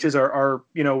these coaches are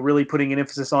really putting an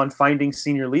emphasis on finding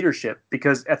senior leadership,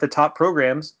 because at the top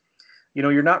programs,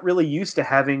 you're not really used to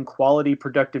having quality,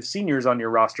 productive seniors on your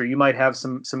roster. You might have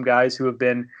some guys who have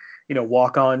been,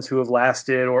 walk-ons who have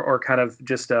lasted, or kind of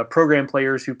just program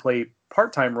players who play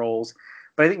part-time roles.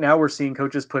 But I think now we're seeing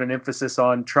coaches put an emphasis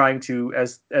on trying to,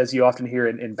 as you often hear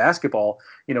in basketball,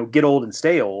 get old and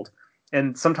stay old.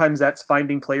 And sometimes that's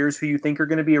finding players who you think are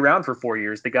going to be around for 4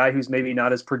 years, the guy who's maybe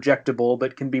not as projectable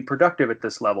but can be productive at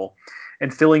this level,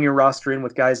 and filling your roster in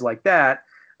with guys like that.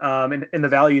 And the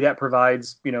value that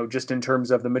provides, just in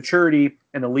terms of the maturity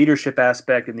and the leadership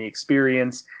aspect and the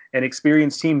experience, and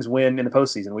experienced teams win in the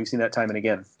postseason. We've seen that time and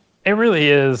again. It really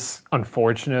is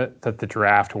unfortunate that the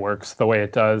draft works the way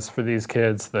it does for these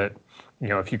kids, that,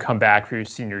 if you come back for your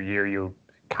senior year, you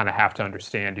kind of have to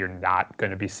understand you're not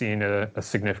going to be seeing a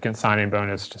significant signing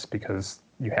bonus just because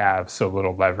you have so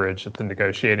little leverage at the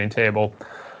negotiating table.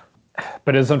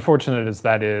 But as unfortunate as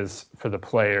that is for the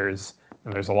players,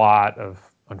 and there's a lot of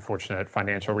unfortunate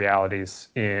financial realities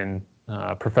in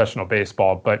professional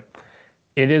baseball, but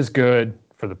it is good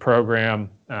for the program.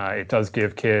 It does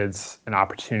give kids an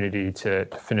opportunity to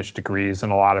finish degrees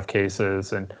in a lot of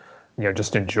cases, and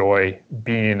just enjoy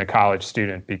being a college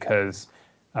student, because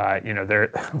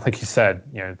they're, like you said,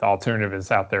 the alternative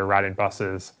is out there riding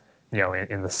buses,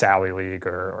 in the Sally League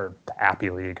or the Appy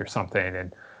League or something.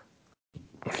 And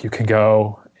if you can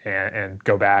go and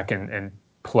go back and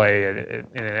play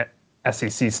in an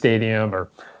SEC stadium, or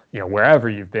wherever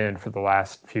you've been for the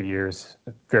last few years,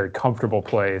 a very comfortable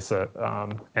place,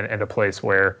 and a place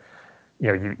where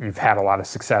you've had a lot of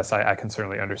success, I can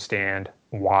certainly understand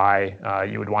why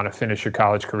you would want to finish your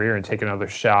college career and take another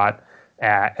shot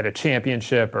at a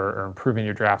championship, or improving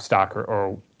your draft stock,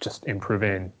 or just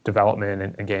improving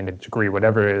development and gaining a degree,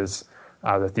 whatever it is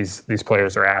that these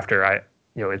players are after.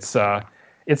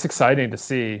 It's exciting to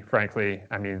see, frankly.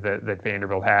 I mean, that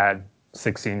Vanderbilt had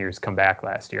 6 seniors come back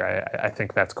last year. I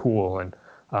think that's cool, and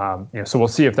so we'll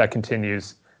see if that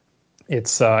continues.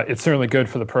 It's certainly good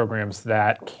for the programs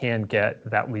that can get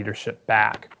that leadership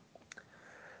back.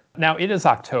 Now, it is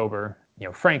October.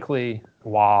 Frankly,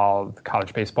 while the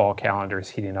college baseball calendar is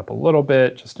heating up a little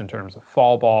bit, just in terms of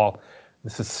fall ball,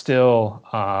 this is still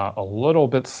a little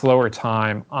bit slower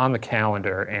time on the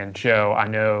calendar. And Joe, I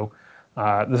know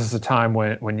this is a time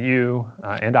when you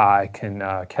and I can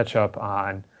catch up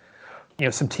on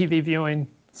some TV viewing,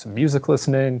 some music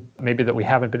listening, maybe that we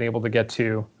haven't been able to get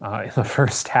to in the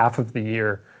first half of the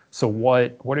year. So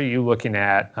what are you looking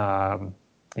at?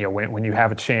 When you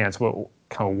have a chance, what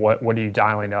are you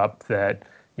dialing up that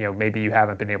maybe you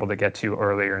haven't been able to get to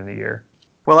earlier in the year?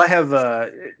 Well, I have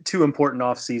 2 important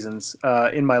off seasons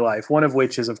in my life. One of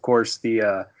which is, of course,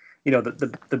 the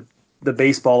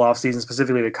baseball off season,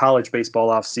 specifically the college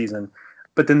baseball off season.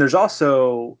 But then there's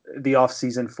also the off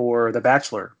season for the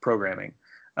Bachelor programming.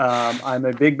 I'm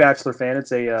a big Bachelor fan.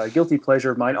 It's a guilty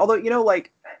pleasure of mine. Although,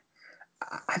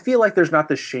 I feel like there's not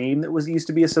the shame that was used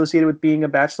to be associated with being a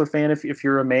Bachelor fan. If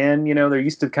you're a man, there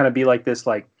used to kind of be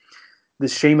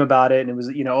this shame about it. And it was,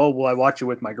 oh, well, I watch it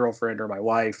with my girlfriend or my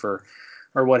wife or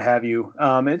what have you.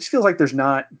 It just feels like there's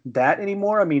not that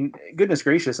anymore. I mean, goodness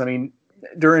gracious. I mean,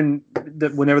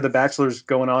 whenever the Bachelor's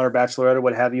going on, or Bachelorette or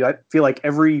what have you, I feel like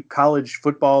every college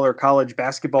football or college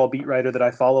basketball beat writer that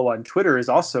I follow on Twitter is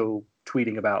also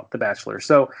tweeting about the Bachelor.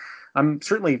 So I'm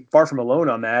certainly far from alone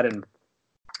on that. And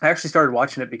I actually started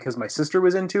watching it because my sister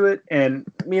was into it, and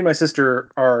me and my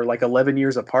sister are 11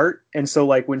 years apart. And so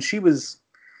when she was,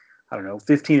 I don't know,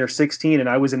 15 or 16, and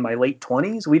I was in my late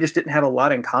 20s. We just didn't have a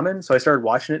lot in common, so I started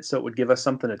watching it so it would give us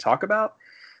something to talk about,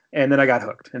 and then I got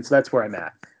hooked, and so that's where I'm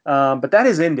at. But that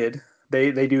has ended.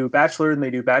 They do Bachelor, and they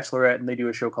do Bachelorette, and they do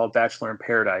a show called Bachelor in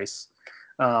Paradise.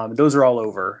 Those are all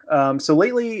over. So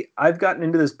lately, I've gotten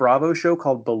into this Bravo show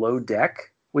called Below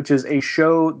Deck, which is a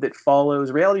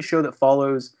reality show that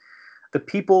follows the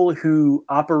people who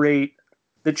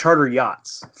that charter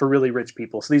yachts for really rich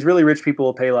people. So these really rich people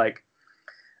will pay like,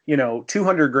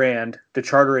 $200,000 to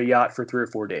charter a yacht for 3 or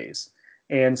 4 days.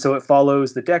 And so it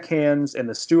follows the deckhands and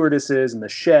the stewardesses and the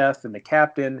chef and the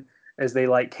captain as they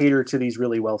like cater to these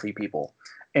really wealthy people.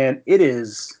 And it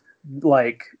is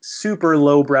like super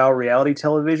lowbrow reality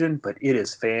television, but it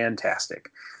is fantastic.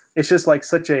 It's just like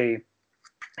such a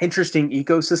interesting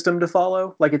ecosystem to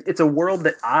follow. Like it's a world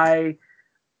that I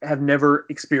have never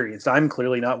experienced. I'm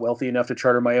clearly not wealthy enough to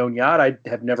charter my own yacht. I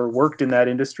have never worked in that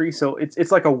industry. So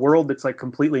it's like a world that's like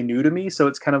completely new to me. So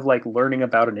it's kind of like learning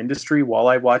about an industry while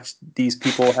I watch these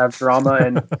people have drama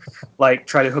and like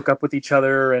try to hook up with each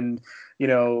other and,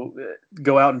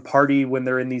 go out and party when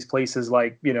they're in these places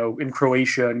like, in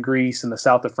Croatia and Greece and the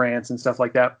south of France and stuff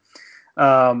like that.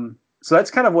 So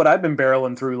that's kind of what I've been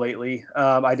barreling through lately.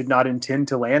 I did not intend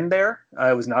to land there.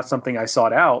 It was not something I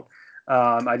sought out.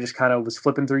 I just kind of was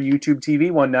flipping through YouTube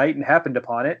TV one night and happened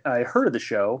upon it. I heard of the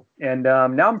show, and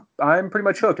now I'm pretty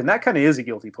much hooked. And that kind of is a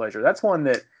guilty pleasure. That's one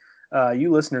that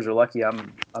you listeners are lucky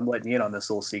I'm letting you in on this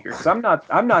little secret, because I'm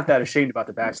not that ashamed about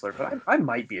The Bachelor, but I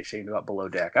might be ashamed about Below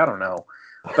Deck. I don't know.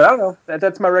 But I don't know.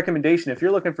 That's my recommendation. If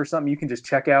you're looking for something you can just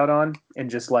check out on and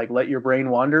just like let your brain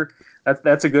wander,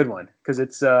 that's a good one, because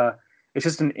it's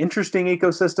just an interesting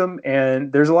ecosystem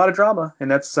and there's a lot of drama,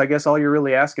 and that's, I guess, all you're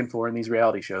really asking for in these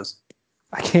reality shows.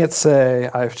 I can't say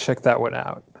I've checked that one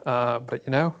out, but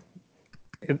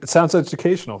it sounds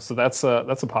educational, so that's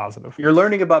a positive. You're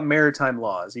learning about maritime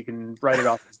laws. You can write it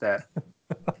off as that.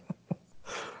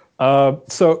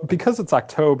 So because it's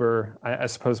October, I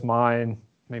suppose mine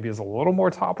maybe is a little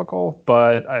more topical,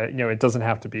 but it doesn't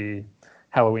have to be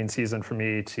Halloween season for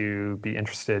me to be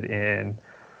interested in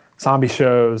zombie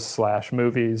shows /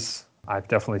 movies. I've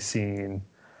definitely seen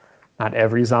not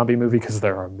every zombie movie, because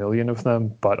there are a million of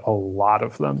them, but a lot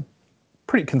of them.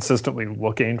 Pretty consistently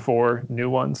looking for new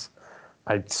ones.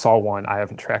 I saw one, I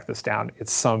haven't tracked this down.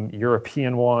 It's some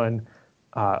European one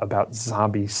about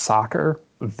zombie soccer.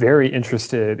 Very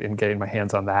interested in getting my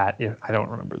hands on that. I don't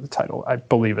remember the title. I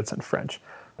believe it's in French,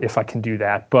 if I can do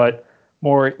that. But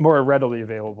more readily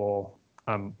available,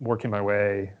 I'm working my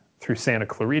way through Santa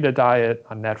Clarita Diet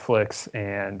on Netflix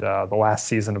and the last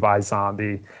season of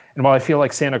iZombie. And while I feel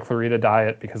like Santa Clarita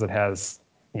Diet, because it has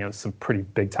some pretty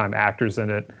big time actors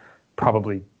in it,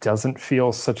 probably doesn't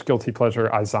feel such guilty pleasure,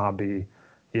 iZombie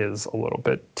is a little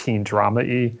bit teen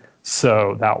drama-y.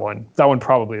 So that one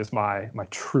probably is my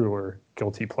truer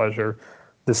guilty pleasure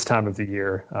this time of the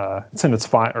year. It's in its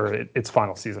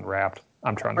final season wrapped.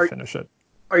 I'm trying to finish it.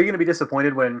 Are you going to be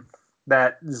disappointed when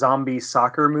that zombie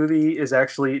soccer movie is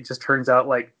actually, it just turns out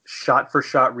like shot for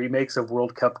shot remakes of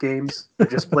World Cup games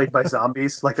just played by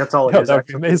zombies? Like that's all it is. That would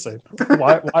be amazing.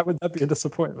 Why would that be a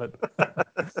disappointment?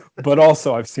 But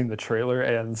also I've seen the trailer,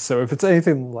 and so if it's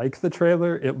anything like the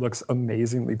trailer, it looks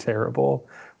amazingly terrible,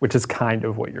 which is kind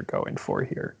of what you're going for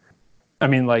here. I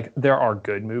mean, like, there are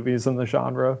good movies in the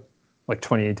genre, like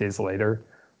 28 Days Later,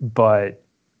 but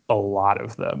a lot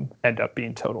of them end up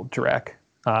being total dreck.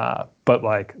 But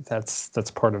like that's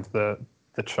part of the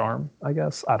charm, I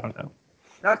guess. I don't know.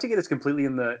 Not to get us completely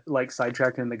in the like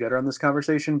sidetracked in the gutter on this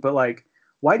conversation, but like,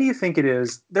 why do you think it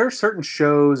is there are certain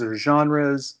shows or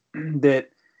genres that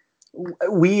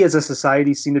we as a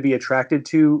society seem to be attracted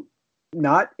to,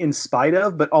 not in spite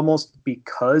of, but almost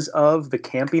because of the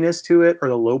campiness to it or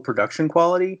the low production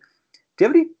quality? Do you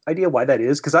have any idea why that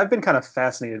is? Because I've been kind of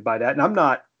fascinated by that, and I'm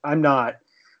not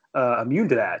immune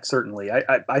to that. Certainly,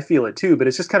 I feel it too. But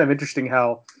it's just kind of interesting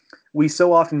how we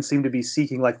so often seem to be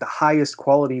seeking like the highest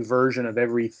quality version of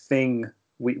everything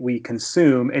we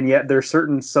consume, and yet there are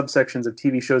certain subsections of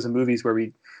TV shows and movies where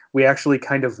we actually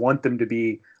kind of want them to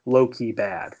be low key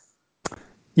bad.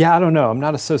 Yeah, I don't know. I'm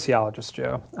not a sociologist,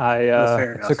 Joe.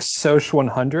 I took Soc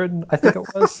 100, I think it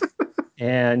was,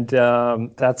 and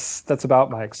that's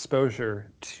about my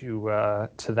exposure to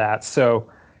that. So,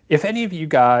 if any of you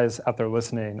guys out there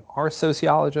listening are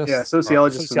sociologists,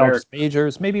 sociologist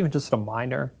majors, maybe even just a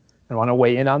minor, and want to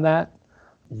weigh in on that,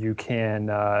 you can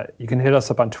hit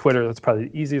us up on Twitter. That's probably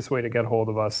the easiest way to get a hold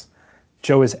of us.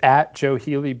 Joe is at Joe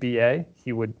Healy BA.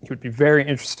 He would be very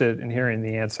interested in hearing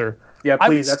the answer. Yeah,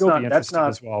 please. That's not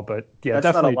as well, but yeah, that's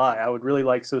definitely not a lie. I would really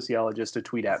like sociologists to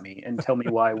tweet at me and tell me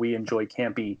why we enjoy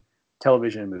campy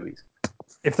television and movies.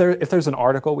 if there's an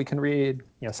article we can read,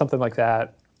 something like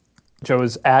that. Joe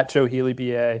is at Joe Healy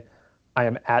BA. I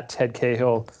am at Ted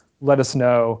Cahill. Let us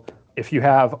know if you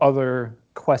have other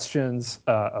questions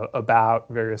about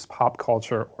various pop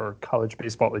culture or college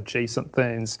baseball adjacent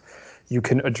things. You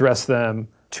can address them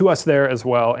to us there as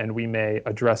well, and we may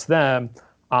address them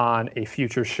on a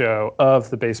future show of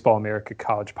the Baseball America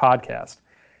College podcast.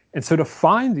 And so to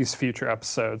find these future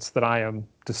episodes that I am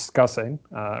discussing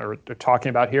or talking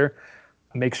about here,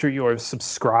 make sure you are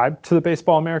subscribed to the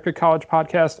Baseball America College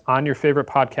podcast on your favorite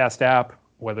podcast app,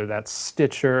 whether that's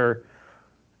Stitcher,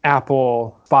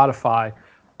 Apple, Spotify.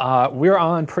 We're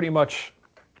on pretty much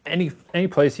any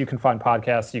place you can find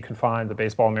podcasts. You can find the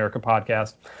Baseball America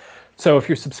podcast. So if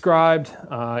you're subscribed,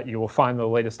 you will find the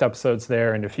latest episodes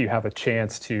there. And if you have a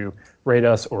chance to rate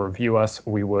us or review us,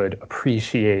 we would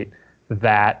appreciate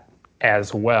that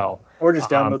as well. Or just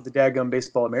download the daggum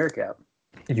Baseball America app.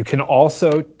 You can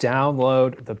also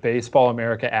download the Baseball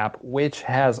America app, which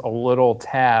has a little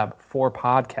tab for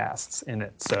podcasts in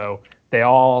it. So they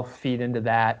all feed into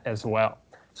that as well.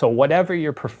 So whatever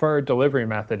your preferred delivery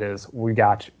method is, we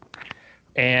got you.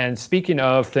 And speaking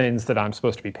of things that I'm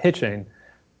supposed to be pitching,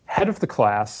 Head of the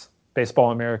Class,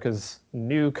 Baseball America's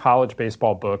new college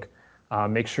baseball book.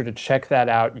 Make sure to check that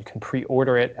out. You can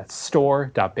pre-order it at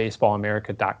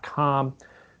store.baseballamerica.com.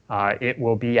 It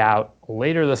will be out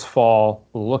later this fall,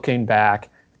 looking back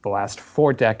at the last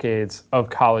 4 decades of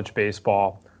college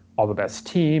baseball, all the best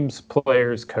teams,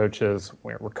 players, coaches.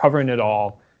 We're covering it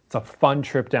all. It's a fun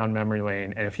trip down memory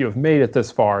lane. And if you have made it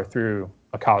this far through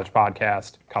a college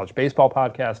podcast, college baseball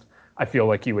podcast, I feel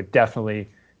like you would definitely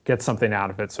get something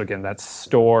out of it. So again, that's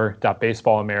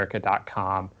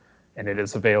store.baseballamerica.com, and it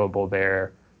is available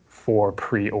there for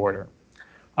pre-order.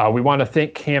 We want to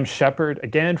thank Cam Shepard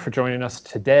again for joining us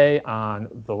today on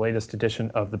the latest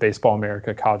edition of the Baseball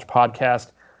America College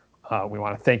podcast. We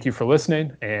want to thank you for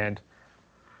listening, and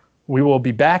we will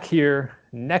be back here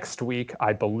next week.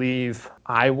 I believe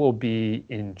I will be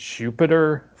in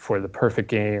Jupiter for the Perfect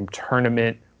Game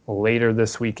tournament later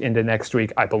this week into next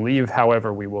week. I believe,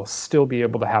 however, we will still be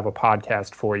able to have a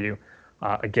podcast for you.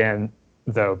 Again,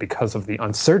 though, because of the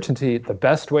uncertainty, the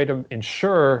best way to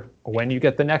ensure when you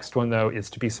get the next one, though, is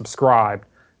to be subscribed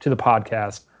to the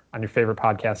podcast on your favorite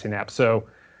podcasting app. So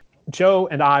Joe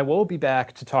and I will be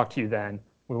back to talk to you then.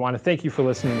 We want to thank you for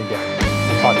listening again.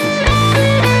 We'll talk to you soon.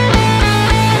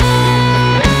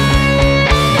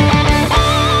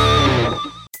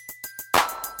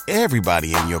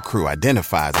 Everybody in your crew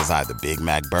identifies as either Big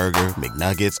Mac Burger,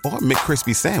 McNuggets, or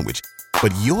McCrispy Sandwich.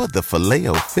 But you're the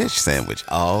Filet-O-Fish Sandwich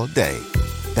all day.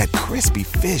 That crispy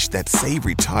fish, that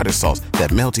savory tartar sauce, that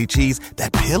melty cheese,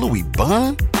 that pillowy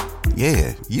bun.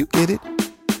 Yeah, you get it.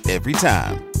 Every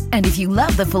time. And if you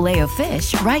love the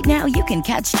Filet-O-Fish, right now you can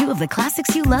catch 2 of the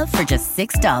classics you love for just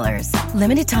 $6.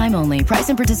 Limited time only. Price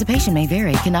and participation may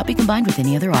vary. Cannot be combined with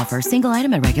any other offer. Single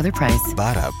item at regular price.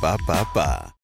 Ba-da-ba-ba-ba.